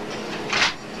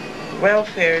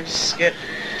 Welfares get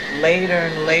later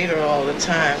and later all the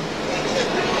time.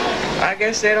 I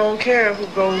guess they don't care who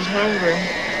goes hungry.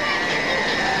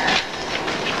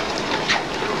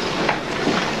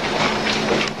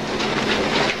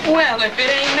 Well, if it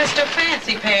ain't Mr.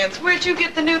 Fancy Pants, where'd you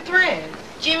get the new thread?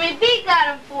 Jimmy B got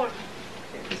them for me.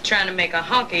 He's trying to make a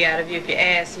hunky out of you if you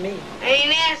ask me. I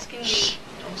ain't asking you. Shh.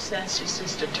 Don't sass your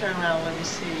sister. Turn around, let me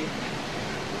see you.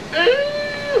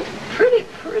 Ooh, pretty,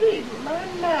 pretty.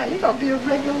 My, you're gonna be a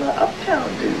regular uptown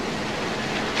dude.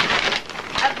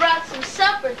 I brought some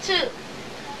supper, too.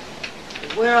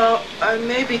 Well,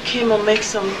 maybe Kim will make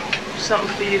something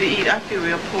for you to eat. I feel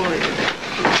real poorly today.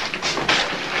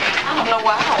 I don't know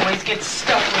why I always get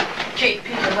stuck with KP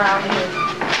around here.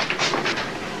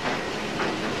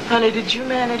 Honey, did you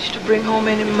manage to bring home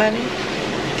any money?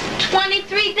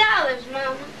 $23,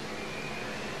 Mama.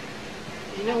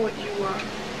 You know what you are?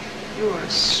 You are a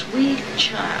sweet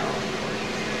child.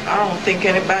 I don't think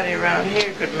anybody around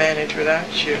here could manage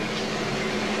without you.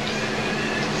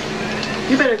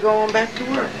 You better go on back to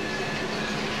work.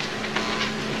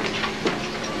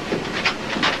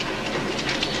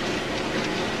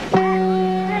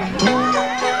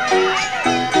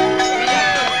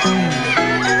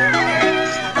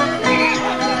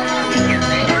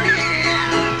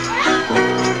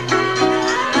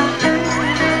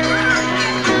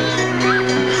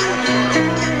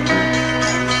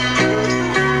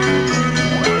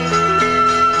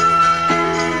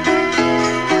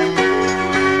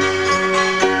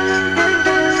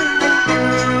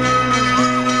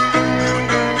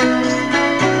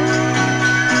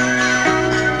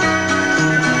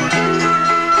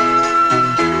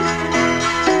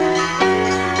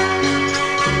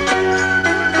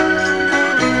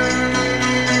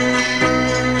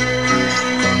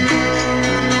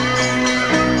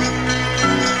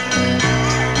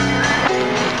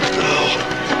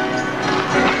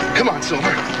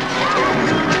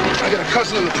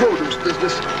 In the produce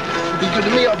business. Be good to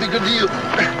me, I'll be good to you.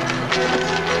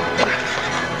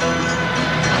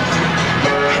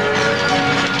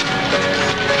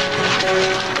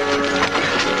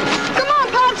 Come on,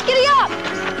 Pops, giddy up!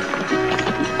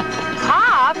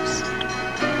 Pops?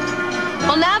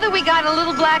 Well, now that we got a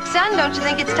little black son, don't you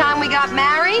think it's time we got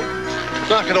married?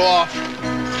 Knock it off.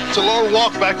 It's a long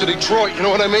walk back to Detroit, you know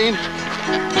what I mean?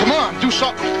 Come on, do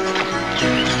something.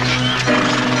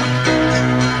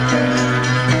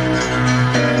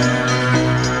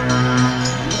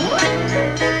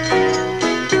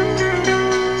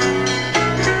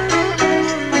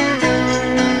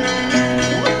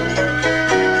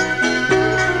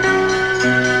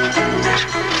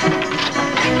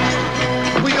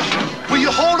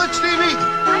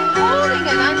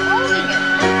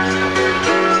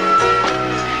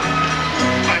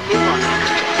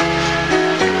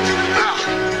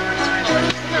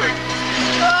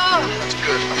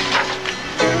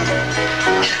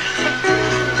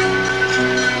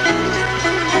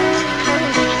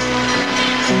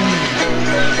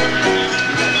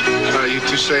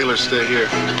 Sailors stay here.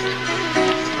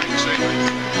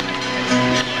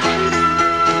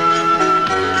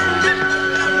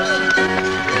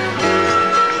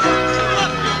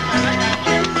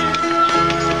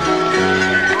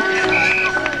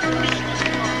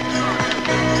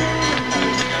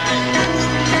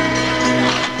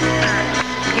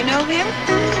 You know him?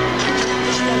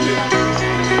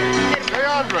 Hey,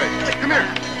 Andre, come here.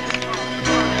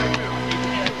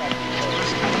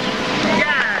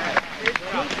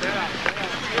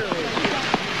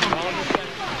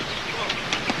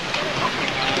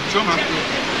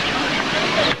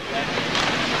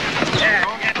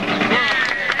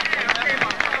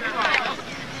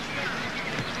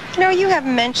 No, you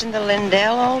haven't mentioned the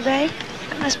Lindell all day.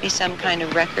 That must be some kind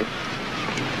of record.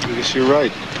 I guess you're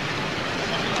right.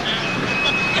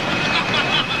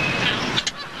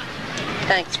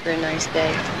 Thanks for a nice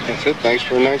day. That's it. Thanks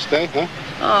for a nice day, huh?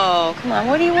 Oh, come on.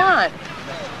 What do you want?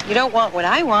 You don't want what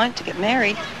I want, to get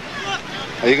married.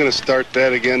 Are you going to start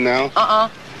that again now?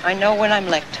 I know when I'm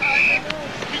licked.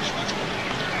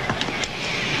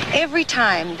 Every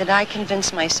time that I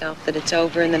convince myself that it's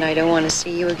over and that I don't want to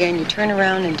see you again, you turn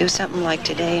around and do something like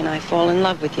today, and I fall in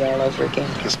love with you all over again.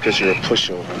 That's because you're a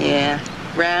pushover. Yeah,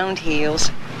 round heels.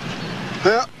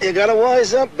 Well, you gotta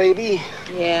wise up, baby.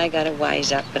 Yeah, I gotta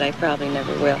wise up, but I probably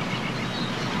never will.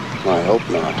 I hope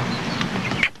not.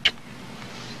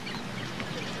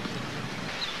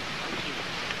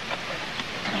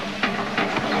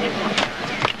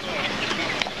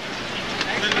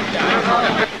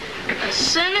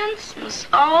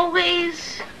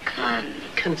 always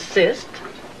Consist?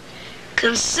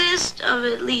 consist of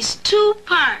at least two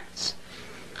parts,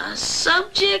 a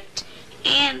subject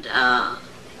and a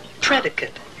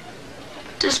predicate.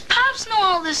 Does Pops know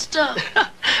all this stuff?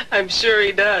 I'm sure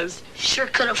he does. Sure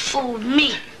could have fooled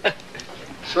me.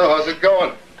 So, how's it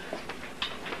going?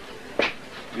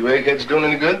 You eggheads doing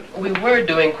any good? We were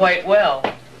doing quite well.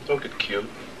 Don't get cute.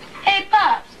 Hey,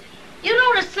 Pops, you know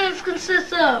what a sentence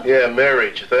consists of? Yeah,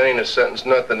 marriage. If that ain't a sentence,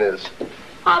 nothing is.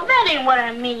 Oh, that ain't what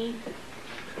I mean.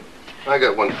 I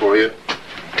got one for you.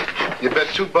 You bet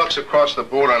 $2 across the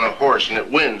board on a horse and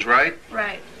it wins, right?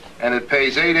 Right. And it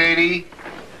pays $8.80,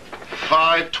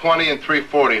 $5.20, and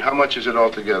 $3.40. How much is it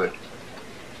altogether?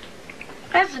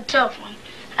 That's a tough one.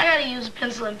 I gotta use a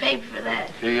pencil and paper for that.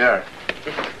 Here you are.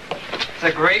 It's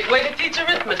a great way to teach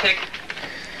arithmetic.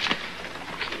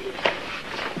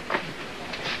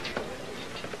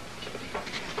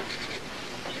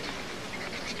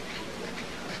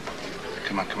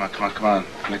 Come on.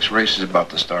 Next race is about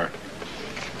to start.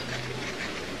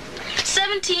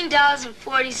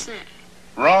 $17.40.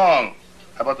 Wrong.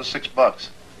 How about the $6?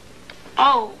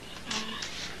 Oh.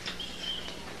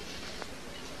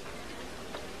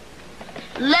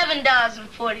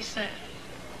 $11.40.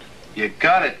 You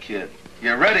got it, kid.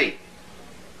 You ready?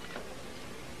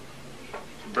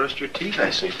 Burst your teeth, I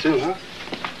see, too, huh?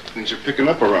 Things are picking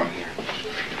up around here.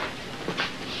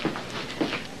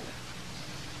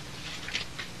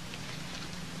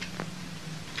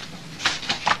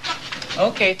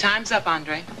 Okay, time's up,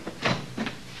 Andre.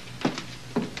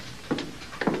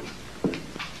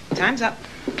 Time's up.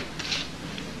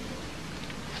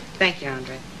 Thank you,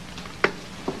 Andre.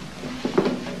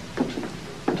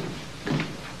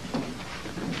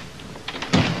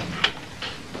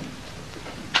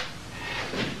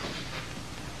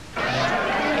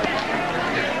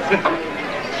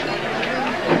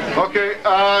 Okay,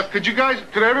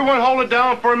 could everyone hold it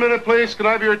down for a minute, please? Can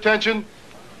I have your attention?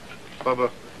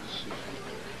 Bubba.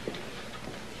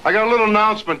 I got a little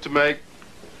announcement to make.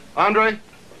 Andre,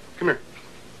 come here.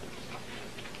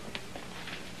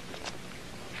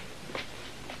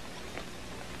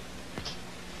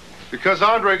 Because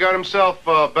Andre got himself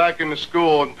back into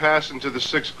school and passed into the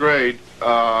 6th grade,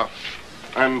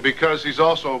 and because he's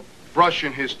also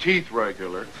brushing his teeth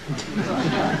regular,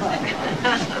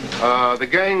 the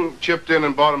gang chipped in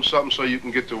and bought him something so you can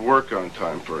get to work on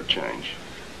time for a change.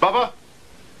 Bubba?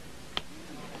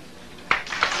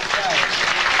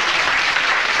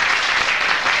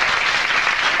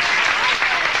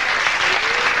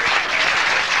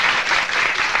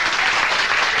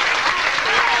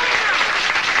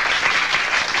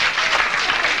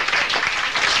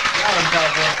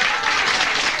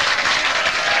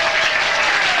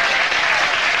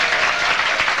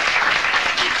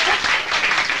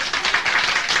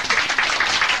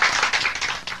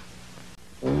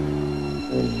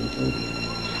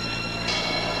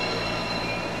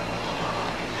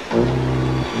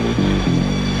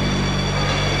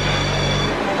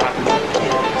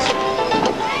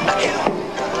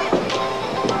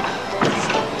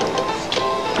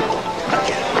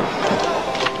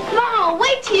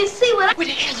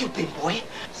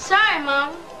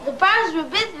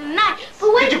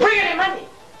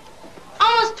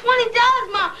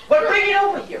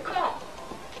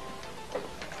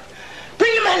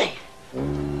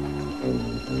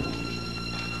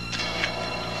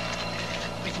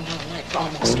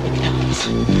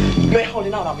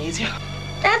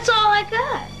 That's all I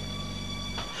got.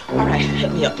 All right,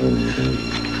 hit me up.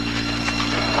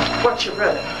 What you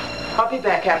ready? I'll be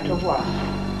back after a while.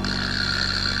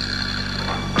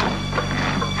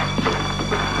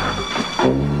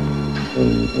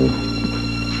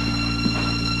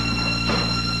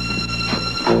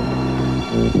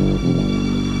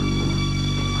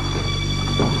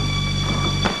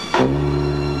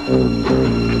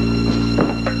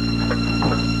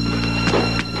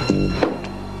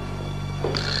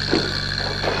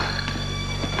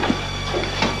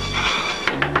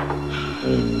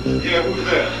 Yeah, who's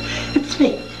there? It's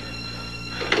me.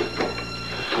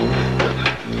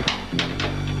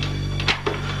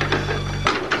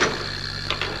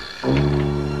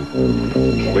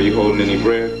 Were you holding any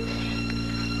bread?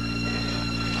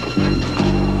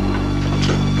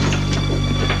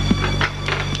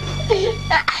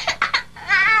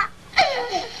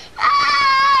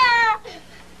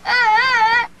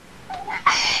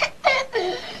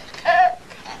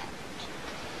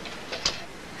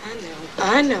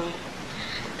 I know.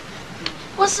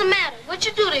 What's the matter? What'd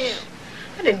you do to him?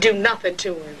 I didn't do nothing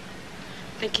to him.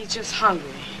 I think he's just hungry.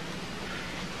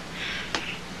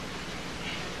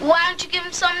 Why don't you give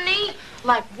him something to eat?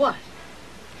 Like what?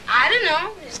 I don't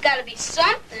know. There's got to be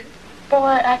something.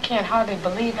 Boy, I can't hardly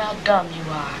believe how dumb you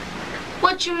are.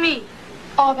 What you mean?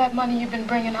 All that money you've been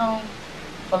bringing home,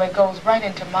 well, it goes right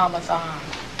into Mama's arm.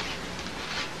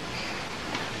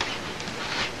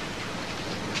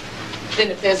 Then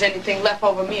if there's anything left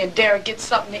over, me and Derek get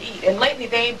something to eat. And lately,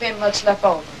 there ain't been much left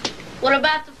over. What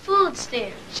about the food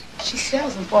stamps? She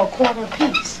sells them for $1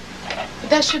 apiece. But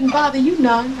that shouldn't bother you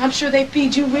none. I'm sure they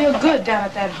feed you real good down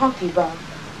at that honky bar.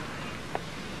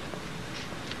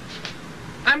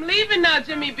 I'm leaving now,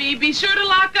 Jimmy B. Be sure to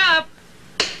lock up.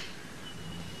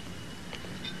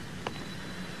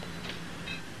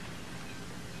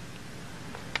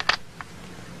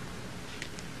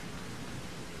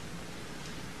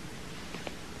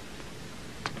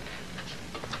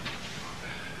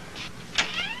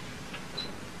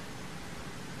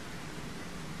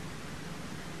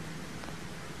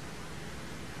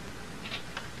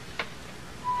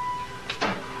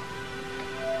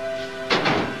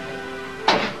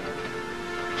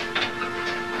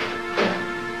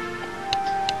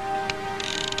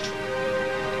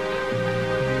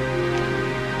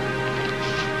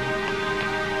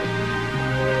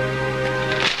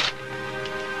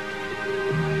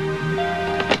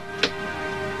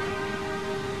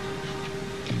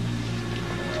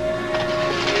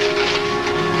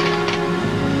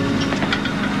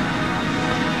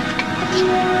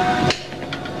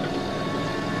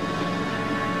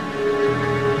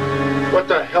 What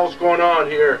the hell's going on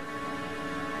here?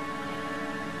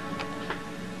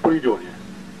 What are you doing here?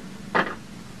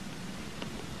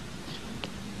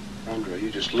 Andre,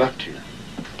 you just left here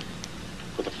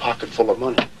with a pocket full of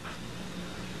money.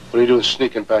 What are you doing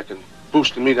sneaking back and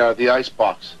boosting meat out of the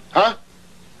icebox? Huh?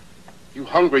 You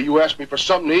hungry? You asked me for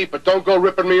something to eat, but don't go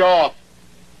ripping me off.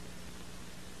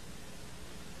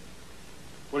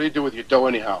 What do you do with your dough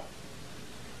anyhow?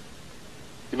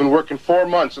 You've been working 4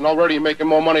 months and already you're making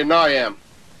more money than I am.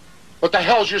 What the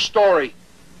hell's your story?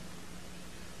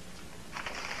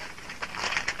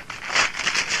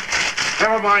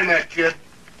 Never mind that, kid.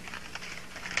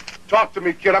 Talk to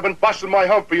me, kid. I've been busting my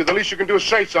hump for you. The least you can do is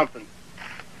say something.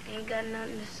 Ain't got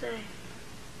nothing to say.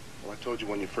 Well, I told you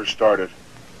when you first started.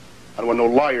 I don't want no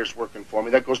liars working for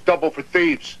me. That goes double for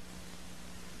thieves.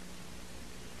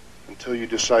 Until you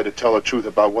decide to tell the truth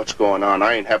about what's going on,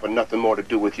 I ain't having nothing more to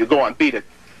do with you. Go on, beat it.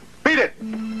 Beat it!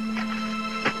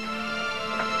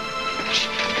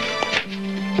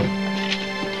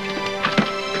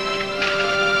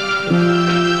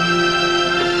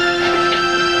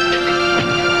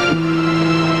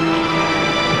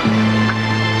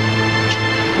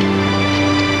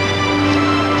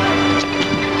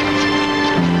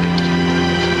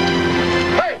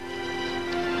 Hey!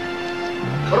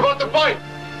 What about the bike?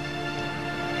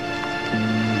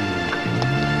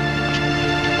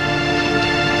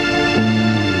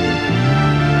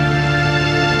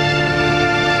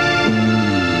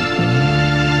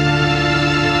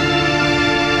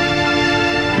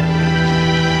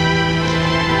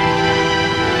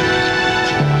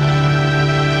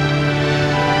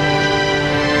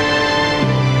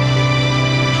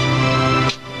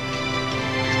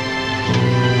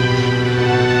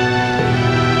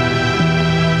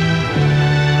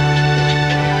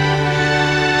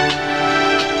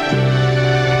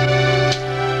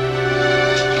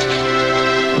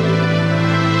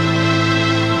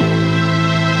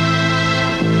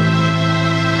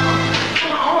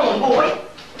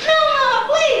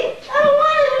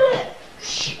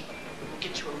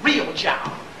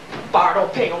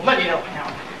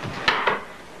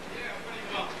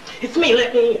 It's me,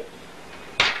 let me in.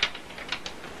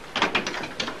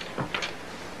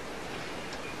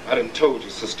 I done told you,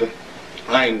 sister.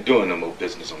 I ain't doing no more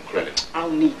business on credit. I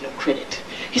don't need no credit.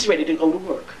 He's ready to go to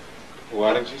work.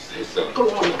 Why didn't you say so?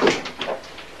 Go on.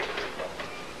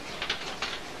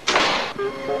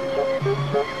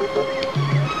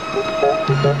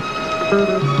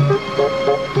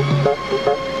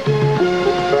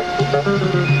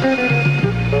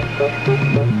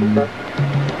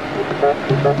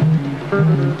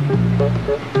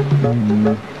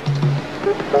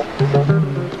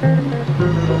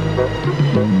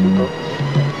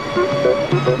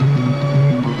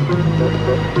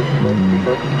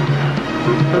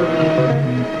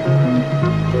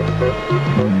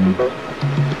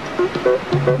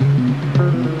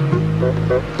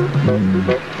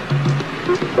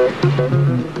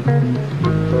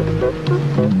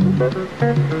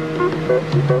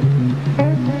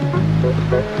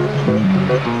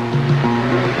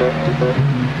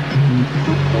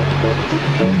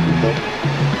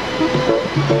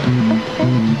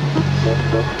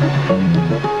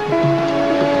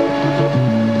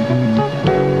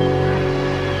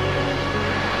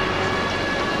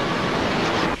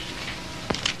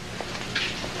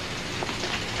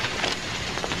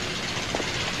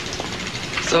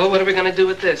 So what are we gonna do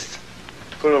with this?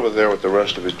 Put it over there with the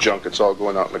rest of his junk. It's all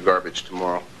going out in the garbage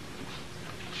tomorrow.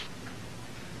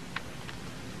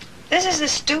 This is the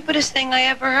stupidest thing I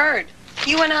ever heard.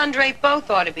 You and Andre both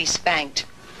ought to be spanked.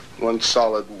 1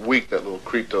 solid week that little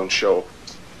creep don't show.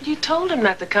 You told him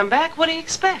not to come back. What do you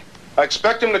expect? I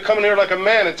expect him to come in here like a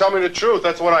man and tell me the truth.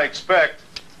 That's what I expect.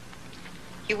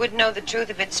 You wouldn't know the truth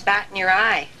if it spat in your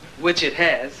eye. Which it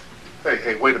has.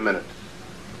 Hey, wait a minute.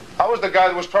 I was the guy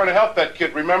that was trying to help that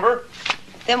kid, remember?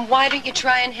 Then why don't you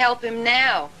try and help him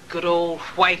now? Good old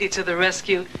Whitey to the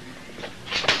rescue.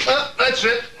 That's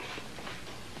it.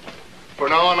 For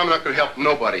now on, I'm not going to help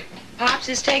nobody. Pops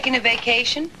is taking a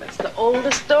vacation? That's the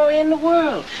oldest story in the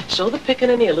world. Show the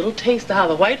pickaninny a little taste of how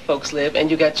the white folks live, and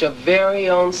you got your very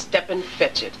own step and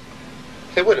fetch it.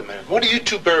 Hey, wait a minute. What do you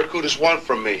two barracudas want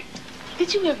from me?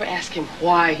 Did you ever ask him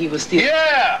why he was stealing?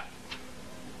 Yeah!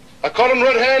 I caught him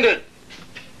red-handed.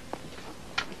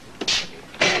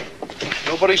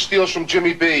 Nobody steals from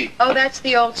Jimmy B. Oh, that's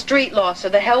the old street law, so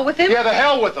the hell with him? Yeah, the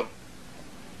hell with him.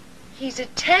 He's a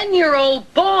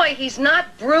 10-year-old boy. He's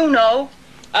not Bruno.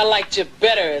 I liked you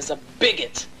better as a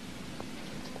bigot.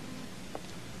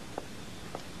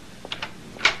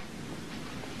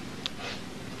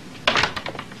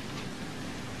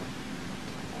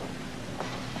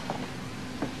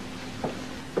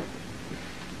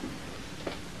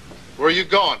 Where are you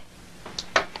going?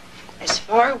 As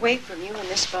far away from you and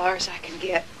as far as I can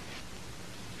get.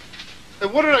 Hey,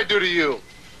 what did I do to you?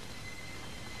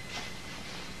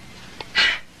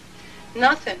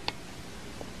 Nothing.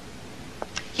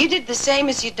 You did the same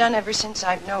as you've done ever since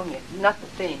I've known you.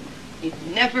 Nothing. You'd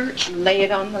never lay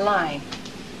it on the line.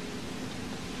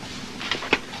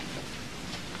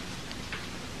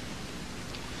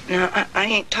 Now, I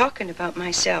ain't talking about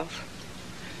myself.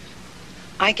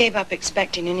 I gave up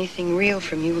expecting anything real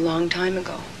from you a long time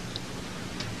ago.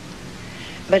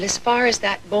 But as far as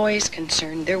that boy is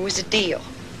concerned, there was a deal,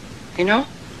 you know?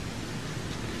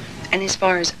 And as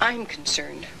far as I'm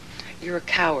concerned, you're a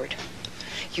coward.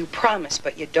 You promise,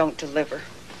 but you don't deliver.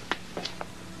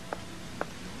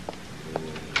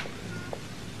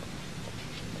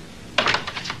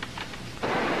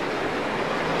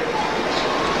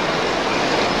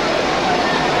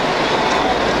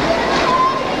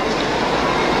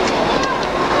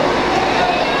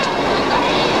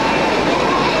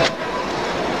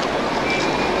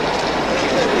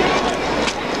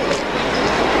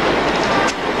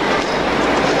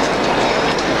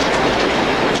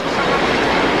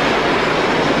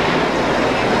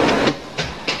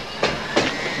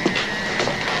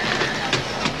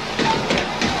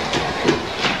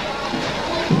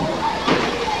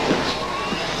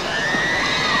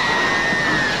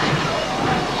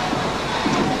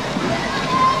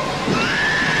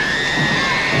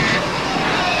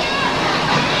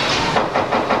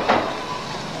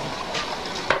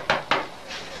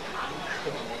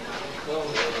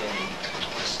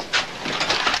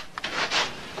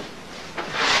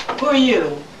 Who are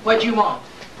you? What do you want?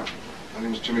 My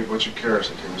name's Jimmy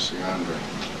Butsicaris. I came to see Andre.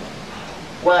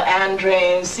 Well, Andre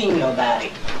ain't seen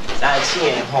nobody. Besides, she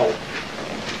ain't home.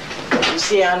 You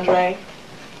see Andre?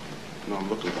 No, I'm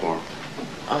looking for him.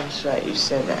 Oh, that's right. You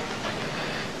said that.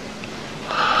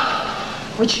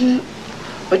 What you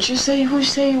say? Who you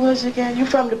say he was again? You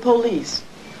from the police?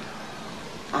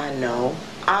 I know.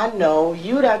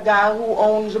 You that guy who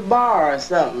owns a bar or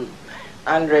something.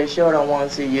 Andre sure don't want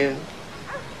to see you.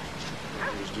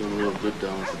 He was doing real good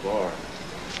down at the bar.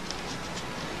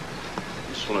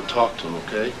 I just want to talk to him,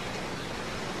 okay?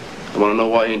 I want to know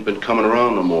why he ain't been coming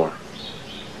around no more.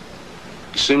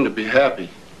 He seemed to be happy.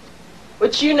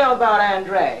 What you know about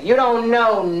Andre? You don't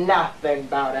know nothing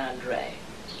about Andre.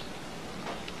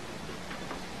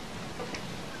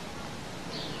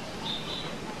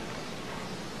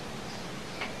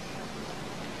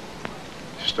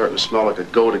 You're starting to smell like a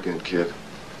goat again, kid.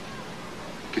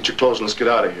 Get your clothes and let's get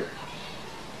out of here.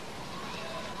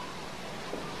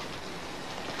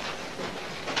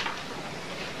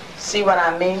 See what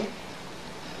I mean?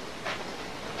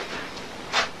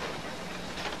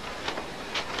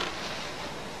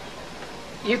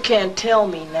 You can't tell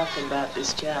me nothing about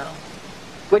this job.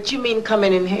 What you mean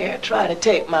coming in here try to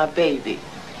take my baby?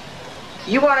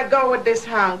 You want to go with this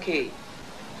honky?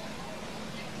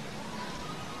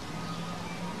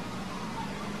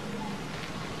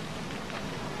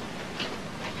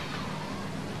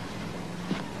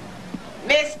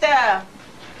 Mister,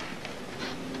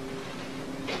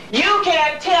 you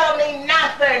can't tell me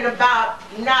nothing about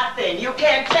nothing. You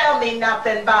can't tell me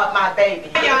nothing about my baby.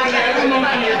 Hey,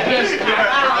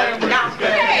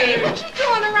 what you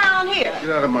doing around here? Get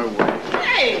out of my way.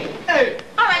 Hey,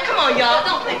 all right, come on, y'all.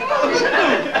 Don't think about it.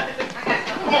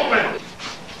 Come on, man.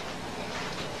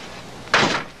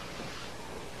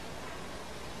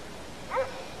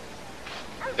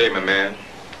 Hey, my man.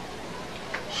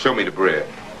 Show me the bread.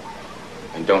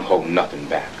 And don't hold nothing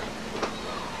back.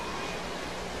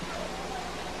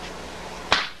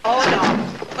 Oh, no.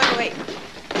 Wait.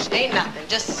 It ain't nothing.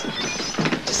 Just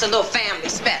a little family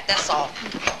spat, that's all.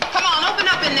 Come on, open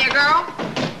up in there, girl.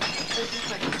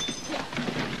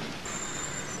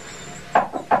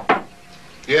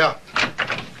 Yeah.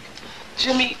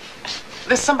 Jimmy,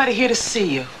 there's somebody here to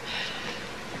see you.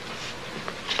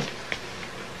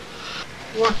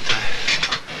 What the?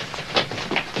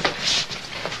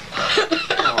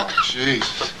 Oh,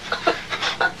 Jesus.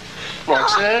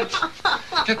 Roxanne,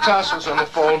 get Tassos on the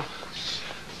phone.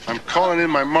 I'm calling in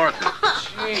my marker.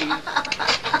 Gee.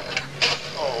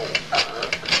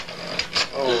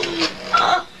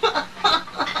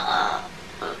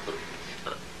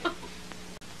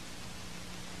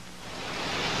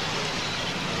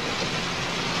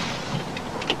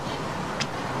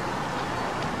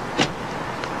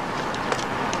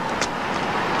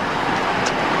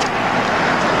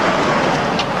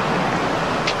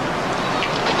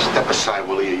 Step aside,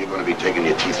 will you? You're going to be taking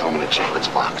your teeth home in a chocolates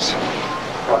box.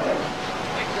 Go ahead.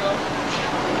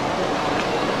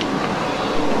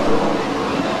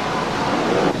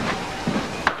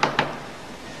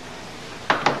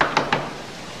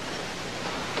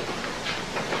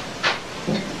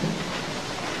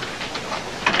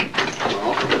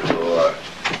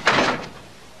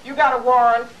 You got a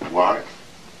warrant? Warrant?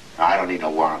 I don't need no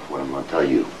warrant for him, I'll tell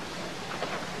you.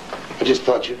 I just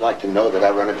thought you'd like to know that I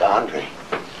run into Andre.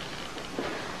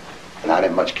 And I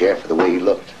didn't much care for the way he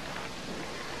looked.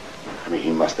 I mean, he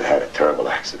must have had a terrible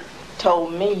accident.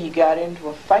 Told me he got into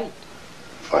a fight.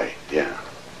 Fight, yeah.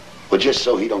 Well, just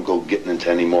so he don't go getting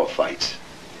into any more fights,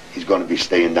 he's going to be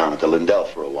staying down at the Lindell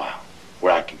for a while,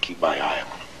 where I can keep my eye on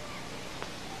him.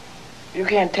 You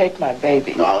can't take my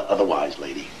baby. No, otherwise,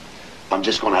 lady, I'm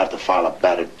just going to have to file a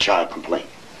battered child complaint.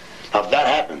 Now, if that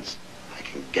happens, I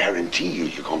can guarantee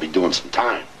you're going to be doing some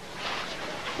time.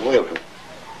 Well,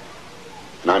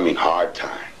 and I mean hard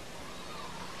time.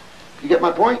 You get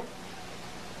my point?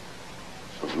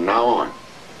 So from now on,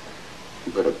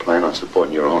 you better plan on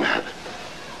supporting your own habit.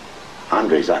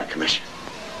 Andre's out of commission.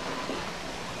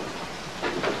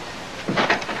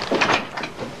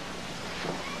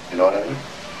 You know what I mean?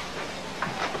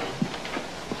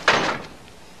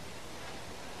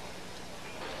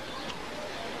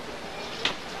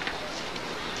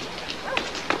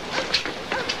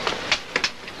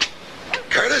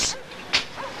 Curtis?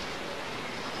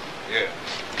 Yeah.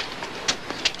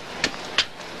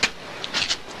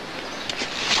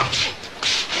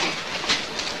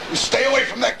 You stay away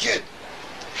from that kid.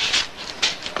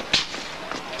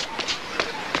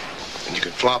 And you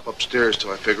can flop upstairs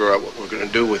till I figure out what we're going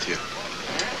to do with you.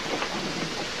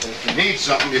 And if you need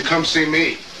something, you come see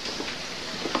me.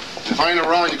 If I ain't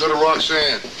around, you go to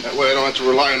Roxanne. That way I don't have to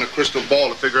rely on a crystal ball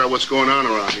to figure out what's going on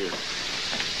around here.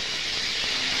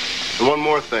 And one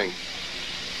more thing.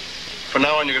 From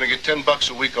now on, you're going to get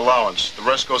 $10 a week allowance. The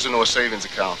rest goes into a savings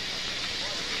account.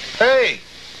 Hey,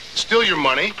 it's still your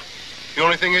money. The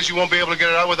only thing is you won't be able to get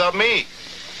it out without me.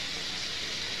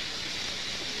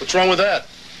 What's wrong with that?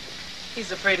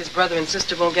 He's afraid his brother and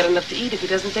sister won't get enough to eat if he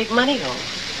doesn't take money home.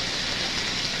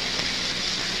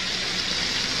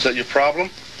 Is that your problem?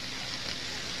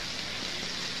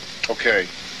 Okay.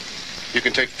 You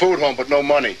can take food home, but no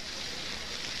money.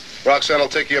 Roxanne will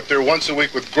take you up there once a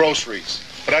week with groceries.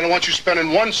 But I don't want you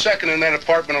spending 1 second in that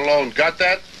apartment alone. Got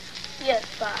that? Yes,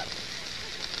 Bob.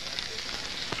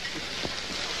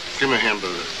 Give me a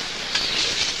hamburger.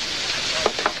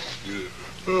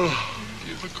 Oh,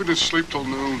 I couldn't sleep till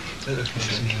noon.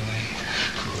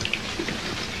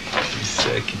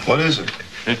 What is it?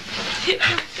 It's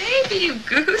a baby, you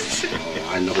goose.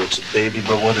 Oh, I know it's a baby,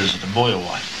 but what is it, a boy or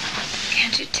what?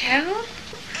 Can't you tell?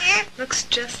 Looks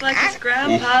just like his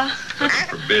grandpa.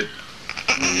 Forbid.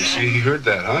 You see, he heard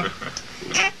that, huh?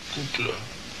 Good girl.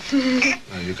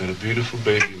 Now, you got a beautiful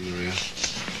baby, Maria.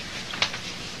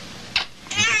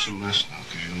 Get some rest now,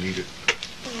 because you'll need it.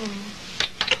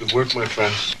 Good work, my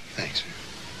friend. Thanks.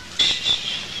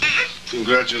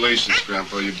 Congratulations,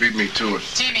 Grandpa. You beat me to it.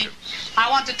 Jimmy, I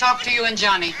want to talk to you and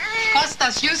Johnny.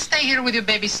 Costas, you stay here with your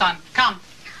baby son. Come.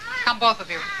 Come, both of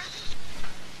you.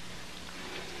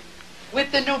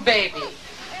 With the new baby,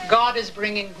 God is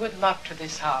bringing good luck to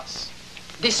this house.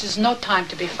 This is no time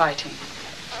to be fighting.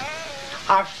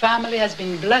 Our family has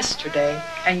been blessed today,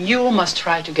 and you must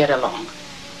try to get along.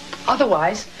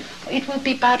 Otherwise, it will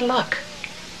be bad luck.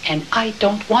 And I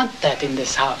don't want that in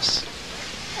this house.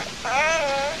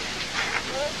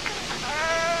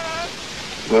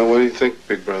 Well, what do you think,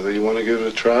 big brother? You want to give it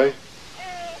a try?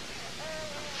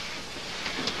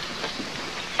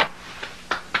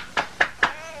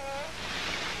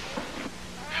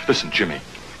 Listen, Jimmy.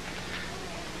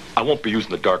 I won't be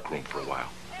using the dark room for a while.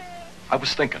 I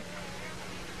was thinking.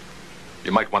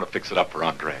 You might want to fix it up for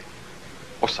Andre.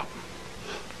 Or something.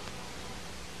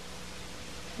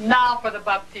 Now for the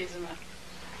baptism.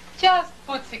 Just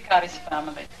Butsicaris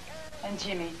family. And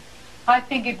Jimmy, I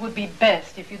think it would be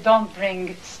best if you don't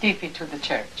bring Stevie to the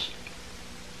church.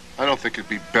 I don't think it'd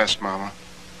be best, Mama.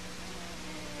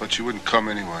 But you wouldn't come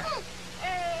anyway.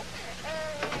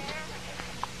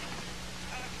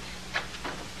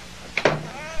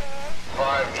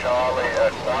 5 Charlie,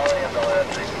 Charlie in the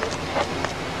landing.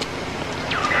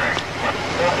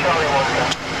 Charlie 1.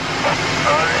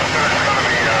 This is going to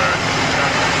be,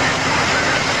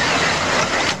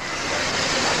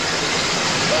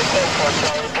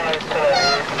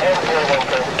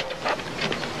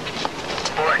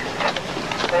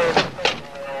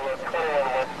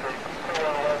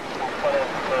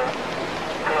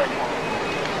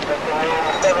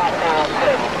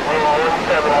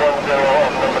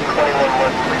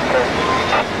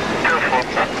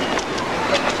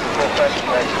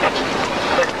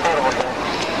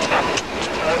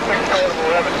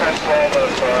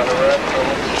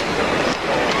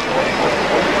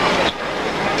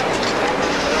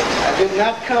 I did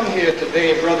not come here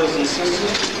today, brothers and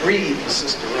sisters, to grieve for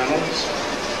Sister Reynolds.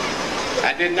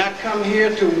 I did not come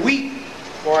here to weep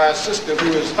for our sister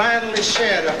who is finally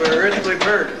shed of her earthly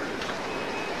burden,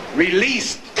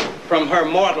 released from her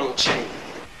mortal chain.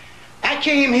 I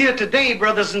came here today,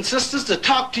 brothers and sisters, to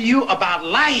talk to you about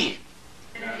life.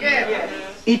 Yes.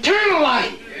 Eternal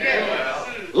life. Yes.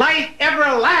 Life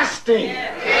everlasting.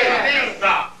 Yes.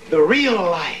 The real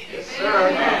life. Yes, sir.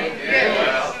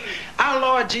 Yes. Our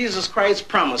Lord Jesus Christ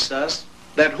promised us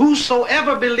that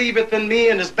whosoever believeth in me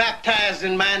and is baptized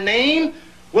in my name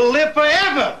will live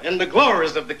forever in the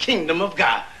glories of the kingdom of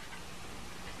God.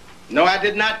 No, I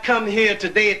did not come here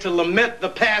today to lament the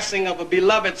passing of a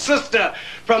beloved sister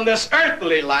from this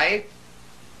earthly life.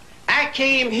 I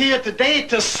came here today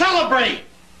to celebrate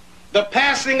the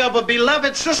passing of a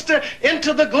beloved sister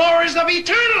into the glories of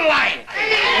eternal life.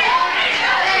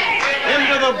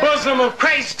 Into the bosom of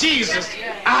Christ Jesus,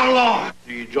 our Lord.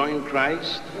 Do you join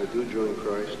Christ? I do join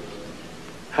Christ.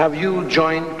 Have you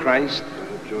joined Christ? I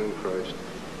have joined Christ.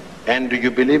 And do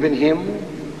you believe in him?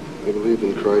 I believe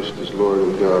in Christ as Lord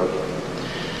and God.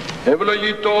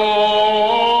 Ευλογητός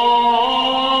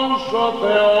ο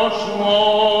Θεός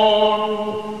μόν,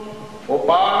 ο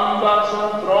πάντας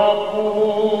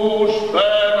ανθρώπους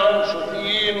φέραν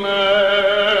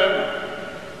σωθήμεν,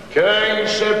 και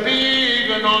εις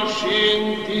επίγνωσιν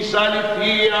της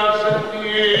αληθείας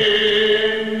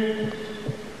ευθύν,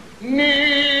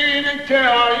 νυν και αΐ,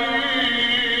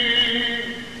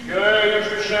 και εις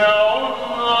τους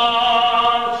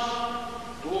αιώνας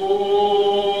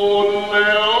των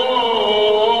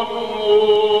αιώνων.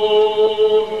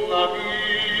 Αμήν.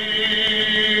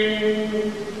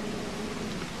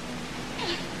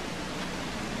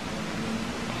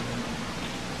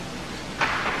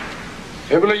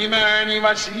 Ευλογημένη η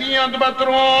βασιλεία του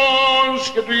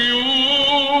Πατρός και του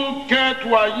Υιού και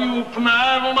του Αγίου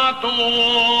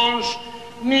Πνεύματος,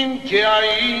 νυν και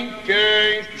αεί και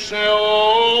εις τους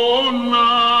αιώνας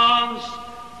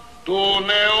των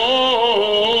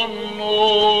αιώνων.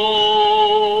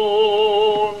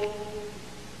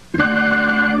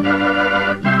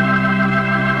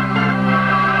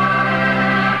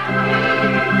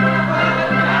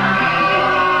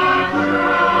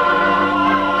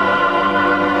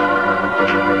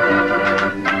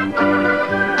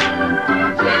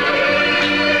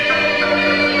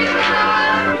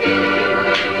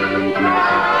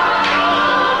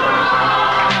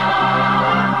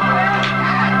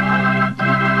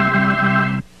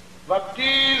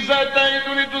 Βαπτίζεται η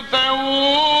δούλη του Θεού,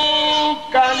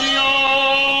 Καλλιόπη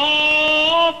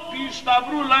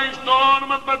Σταυρούλα εις το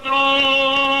όνομα του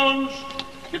Πατρός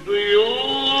και του Υιού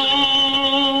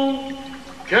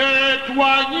και του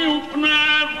Αγίου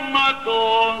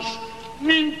Πνεύματος,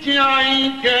 νυν και αεί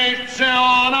και εις τους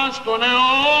αιώνας των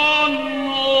αιώνων.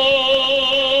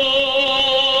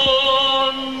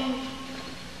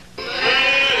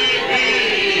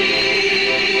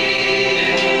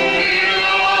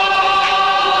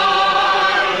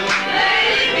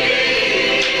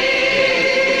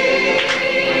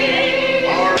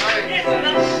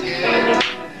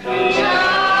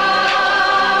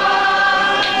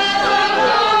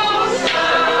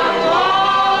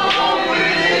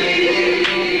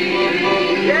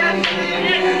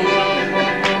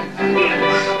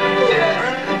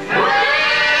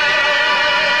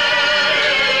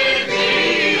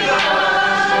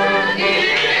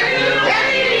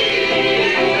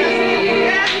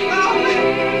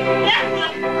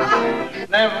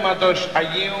 πνεύματος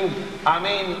Αγίου.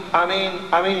 Αμήν, αμήν,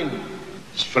 αμήν.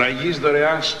 Σφραγής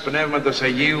δωρεάς πνεύματος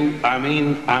Αγίου.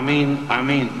 Αμήν, αμήν,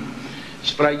 αμήν.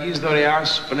 Σφραγής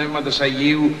δωρεάς πνεύματος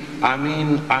Αγίου.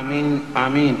 Αμήν, αμήν,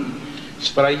 αμήν.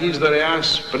 Σφραγής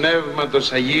δωρεάς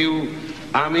πνεύματος Αγίου.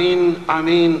 Αμήν,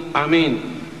 αμήν, αμήν.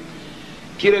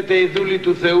 Κύρετε η δούλη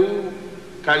του Θεού,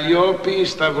 Καλλιόπη,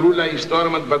 Σταυρούλα εις το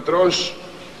όνομα του Πατρός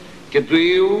και του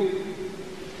Υιού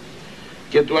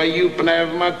και του Αγίου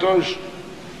Πνεύματος.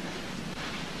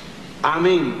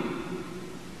 Αμήν.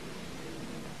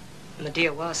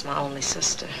 Medea was my only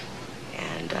sister,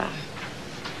 and,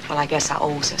 well, I guess I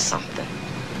owes her something.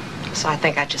 So I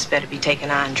think I just better be taking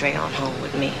Andre on home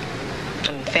with me.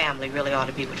 I mean, family really ought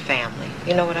to be with family.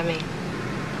 You know what I mean?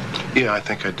 Yeah, I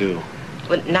think I do.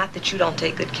 Well, not that you don't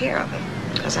take good care of him,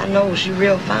 because I know you're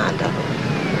real fond of him.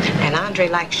 And Andre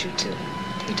likes you, too.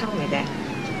 He told me that.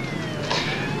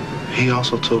 He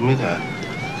also told me that.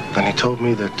 And he told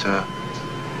me that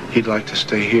he'd like to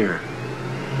stay here.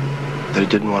 That he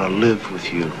didn't want to live with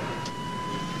you.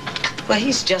 Well,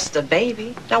 he's just a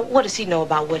baby. Now, what does he know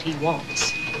about what he wants?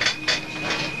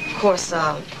 Of course,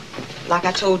 like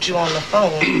I told you on the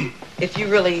phone, if you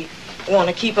really want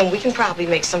to keep him, we can probably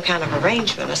make some kind of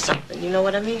arrangement or something. You know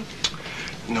what I mean?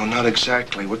 No, not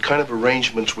exactly. What kind of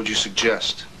arrangements would you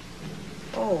suggest?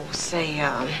 Oh, say,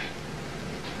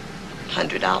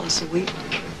 $100 a week.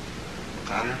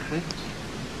 $100?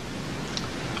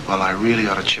 Well, I really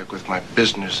ought to check with my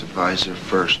business advisor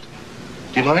first.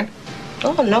 Do you mind?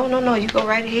 Oh, no. You go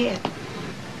right ahead.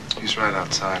 He's right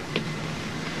outside.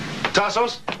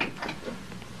 Tassos?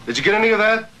 Did you get any of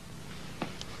that?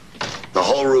 The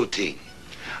whole routine.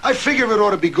 I figure it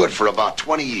ought to be good for about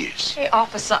 20 years. Hey,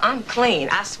 officer, I'm clean.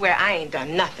 I swear I ain't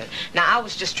done nothing. Now, I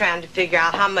was just trying to figure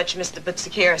out how much Mr.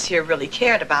 Butsicaris here really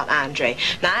cared about Andre.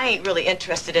 Now, I ain't really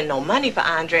interested in no money for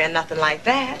Andre or nothing like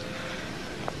that.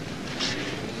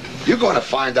 You're going to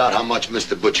find out how much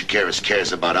Mr. Butsicaris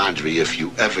cares about Andre if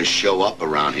you ever show up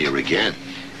around here again.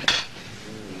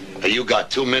 You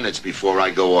got 2 minutes before I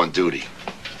go on duty.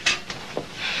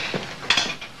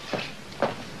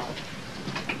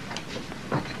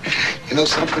 You know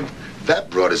something? That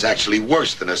broad is actually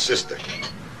worse than her sister.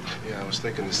 Yeah, I was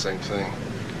thinking the same thing.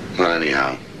 Well,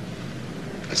 anyhow,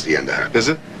 that's the end of her. Is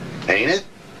it? Ain't it?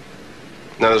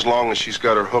 Not as long as she's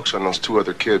got her hooks on those 2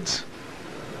 other kids.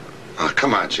 Oh,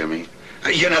 come on, Jimmy.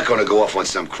 You're not going to go off on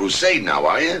some crusade now,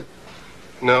 are you?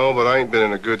 No, but I ain't been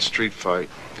in a good street fight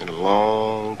in a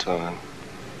long time.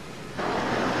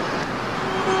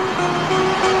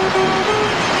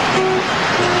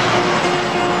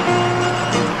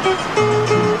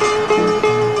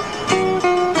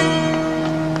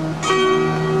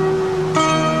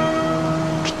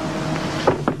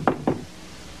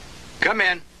 Come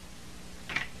in.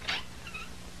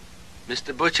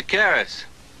 Mr. Butsicaris.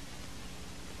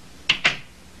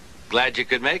 Glad you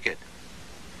could make it.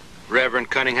 Reverend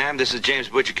Cunningham, this is James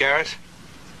Butsicaris.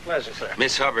 Pleasure, sir.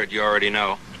 Miss Hubbard, you already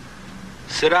know.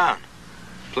 Sit down,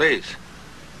 please.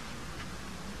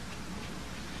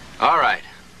 All right.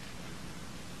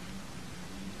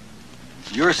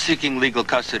 You're seeking legal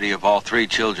custody of all 3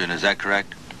 children, is that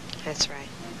correct? That's right.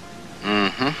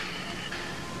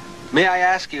 Mm-hmm. May I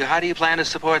ask you, how do you plan to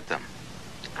support them?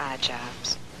 Odd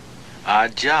jobs.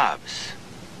 Odd jobs.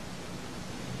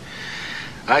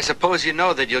 I suppose you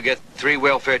know that you'll get 3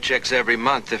 welfare checks every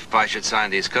month if I should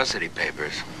sign these custody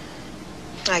papers.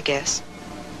 I guess.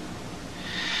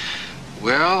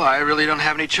 Well, I really don't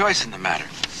have any choice in the matter,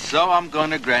 so I'm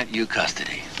going to grant you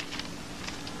custody.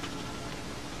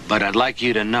 But I'd like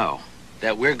you to know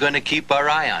that we're going to keep our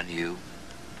eye on you.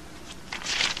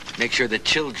 Make sure the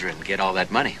children get all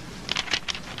that money.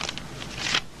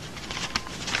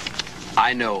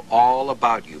 I know all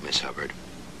about you, Miss Hubbard.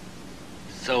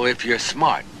 So if you're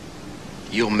smart,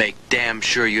 you'll make damn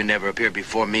sure you never appear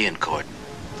before me in court.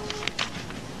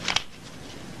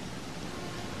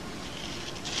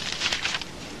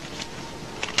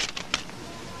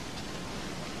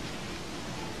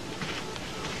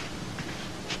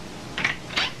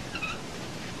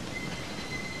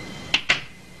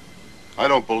 I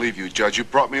don't believe you, Judge. You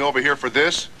brought me over here for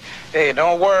this? Hey,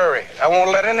 don't worry. I won't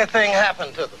let anything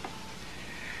happen to them.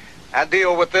 I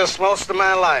deal with this most of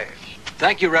my life.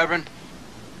 Thank you, Reverend.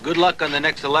 Good luck on the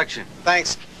next election.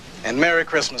 Thanks, and Merry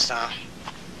Christmas, Tom.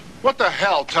 What the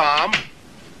hell, Tom?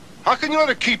 How can you let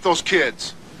her keep those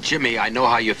kids? Jimmy, I know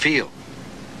how you feel.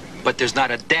 But there's not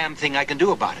a damn thing I can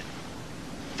do about it.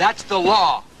 That's the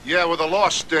law. Yeah, well, the law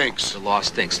stinks. The law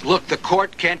stinks. Look, the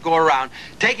court can't go around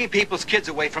taking people's kids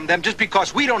away from them just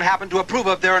because we don't happen to approve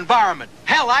of their environment.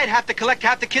 Hell, I'd have to collect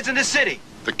half the kids in the city.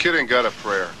 The kid ain't got a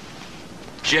prayer.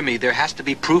 Jimmy, there has to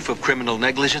be proof of criminal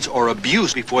negligence or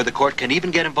abuse before the court can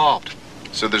even get involved.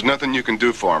 So there's nothing you can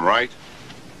do for him, right?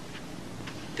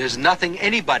 There's nothing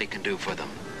anybody can do for them.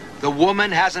 The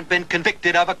woman hasn't been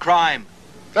convicted of a crime.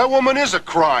 That woman is a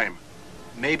crime.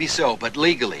 Maybe so, but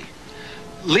legally.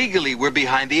 Legally, we're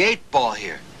behind the 8 ball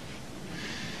here.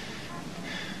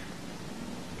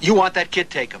 You want that kid,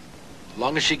 take him. As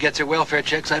long as she gets her welfare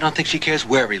checks, I don't think she cares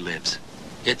where he lives.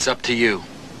 It's up to you.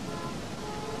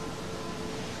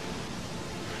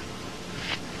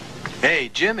 Hey,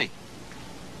 Jimmy.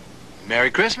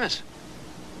 Merry Christmas.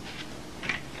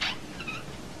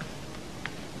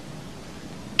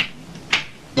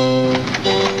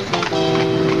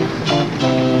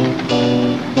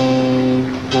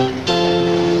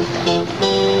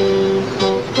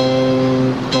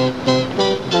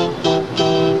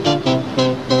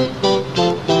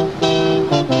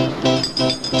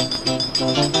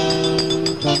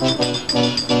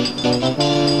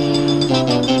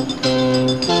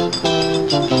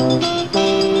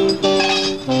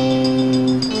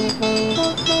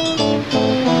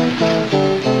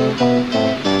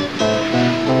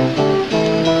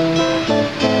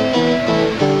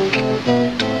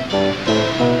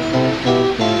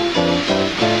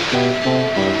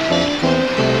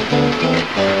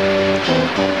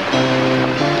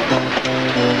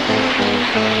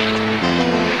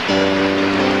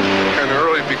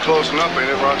 Closing up, ain't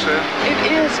it, Roxanne?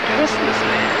 It is Christmas,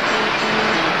 man.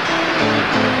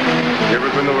 You ever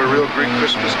been to a real Greek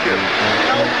Christmas kid?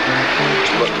 No.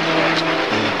 Look,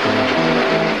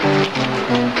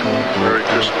 Merry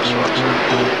Christmas, Roxanne.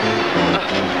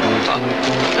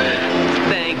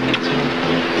 Thank you.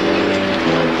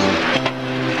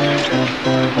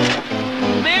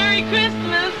 Merry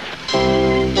Christmas.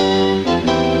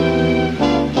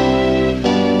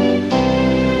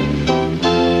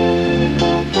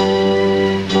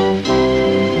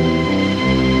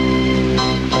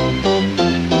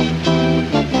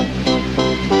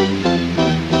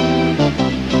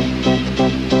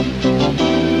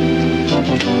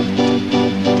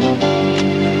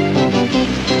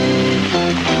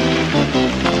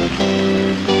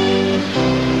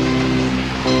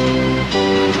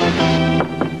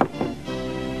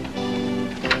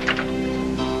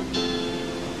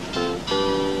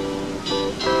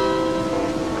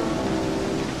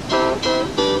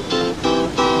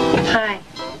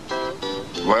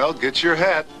 Get your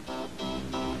hat.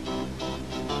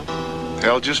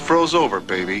 Hell just froze over,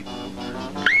 baby.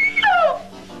 Oh,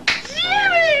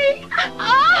 Jimmy!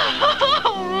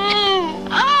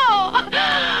 Oh,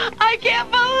 I can't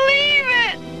believe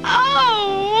it!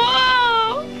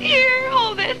 Oh, whoa! Here,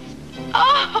 hold this.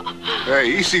 Oh. Hey,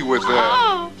 easy with that.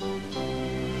 Oh.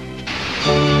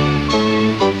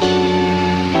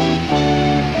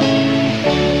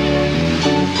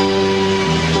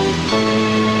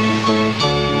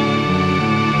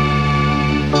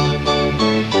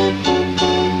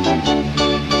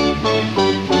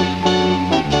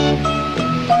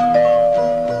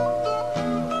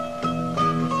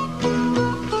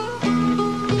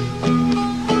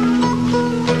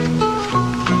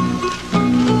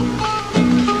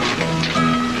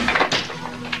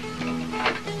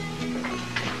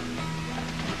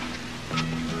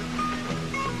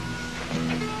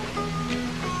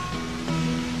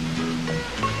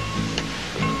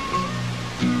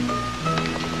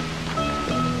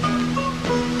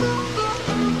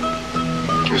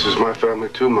 This is my family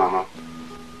too, Mama.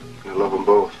 I love them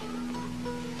both.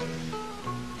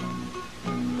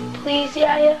 Please,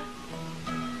 Yaya.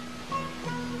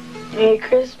 Merry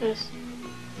Christmas.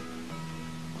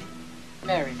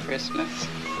 Merry Christmas.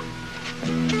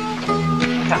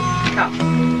 Come.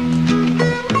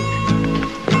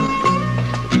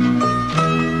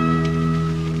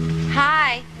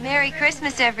 Hi. Merry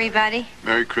Christmas, everybody.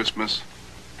 Merry Christmas.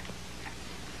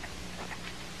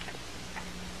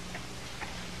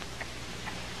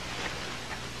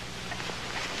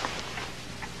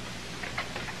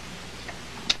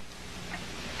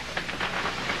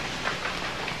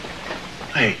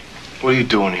 Hey, what are you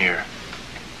doing here?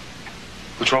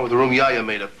 What's wrong with the room Yaya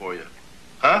made up for you?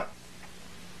 Huh?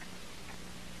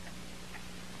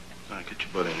 All right, get your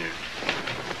butt in here.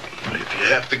 If you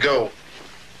have to go,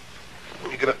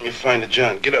 you get up and you find a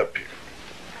John. Get up here.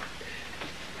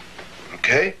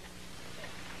 Okay?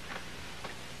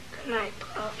 Good night,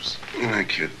 Pops. Good night,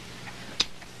 kid.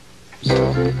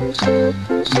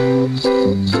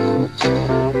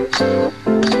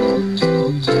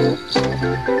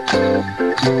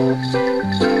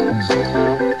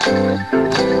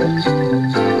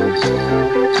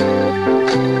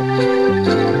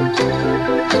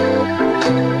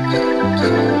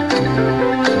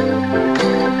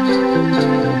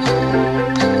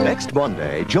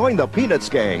 Monday, join the Peanuts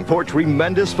gang for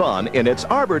tremendous fun in its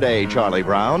Arbor Day, Charlie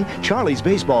Brown. Charlie's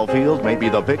baseball field may be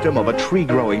the victim of a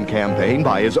tree-growing campaign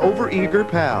by his overeager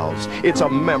pals. It's a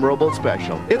memorable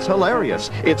special. It's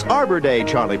hilarious. It's Arbor Day,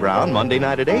 Charlie Brown, Monday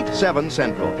night at 8, 7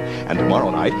 Central. And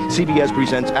tomorrow night, CBS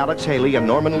presents Alex Haley and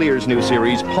Norman Lear's new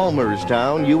series,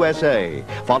 Palmerstown, USA,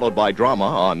 followed by drama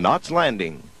on Knots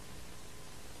Landing.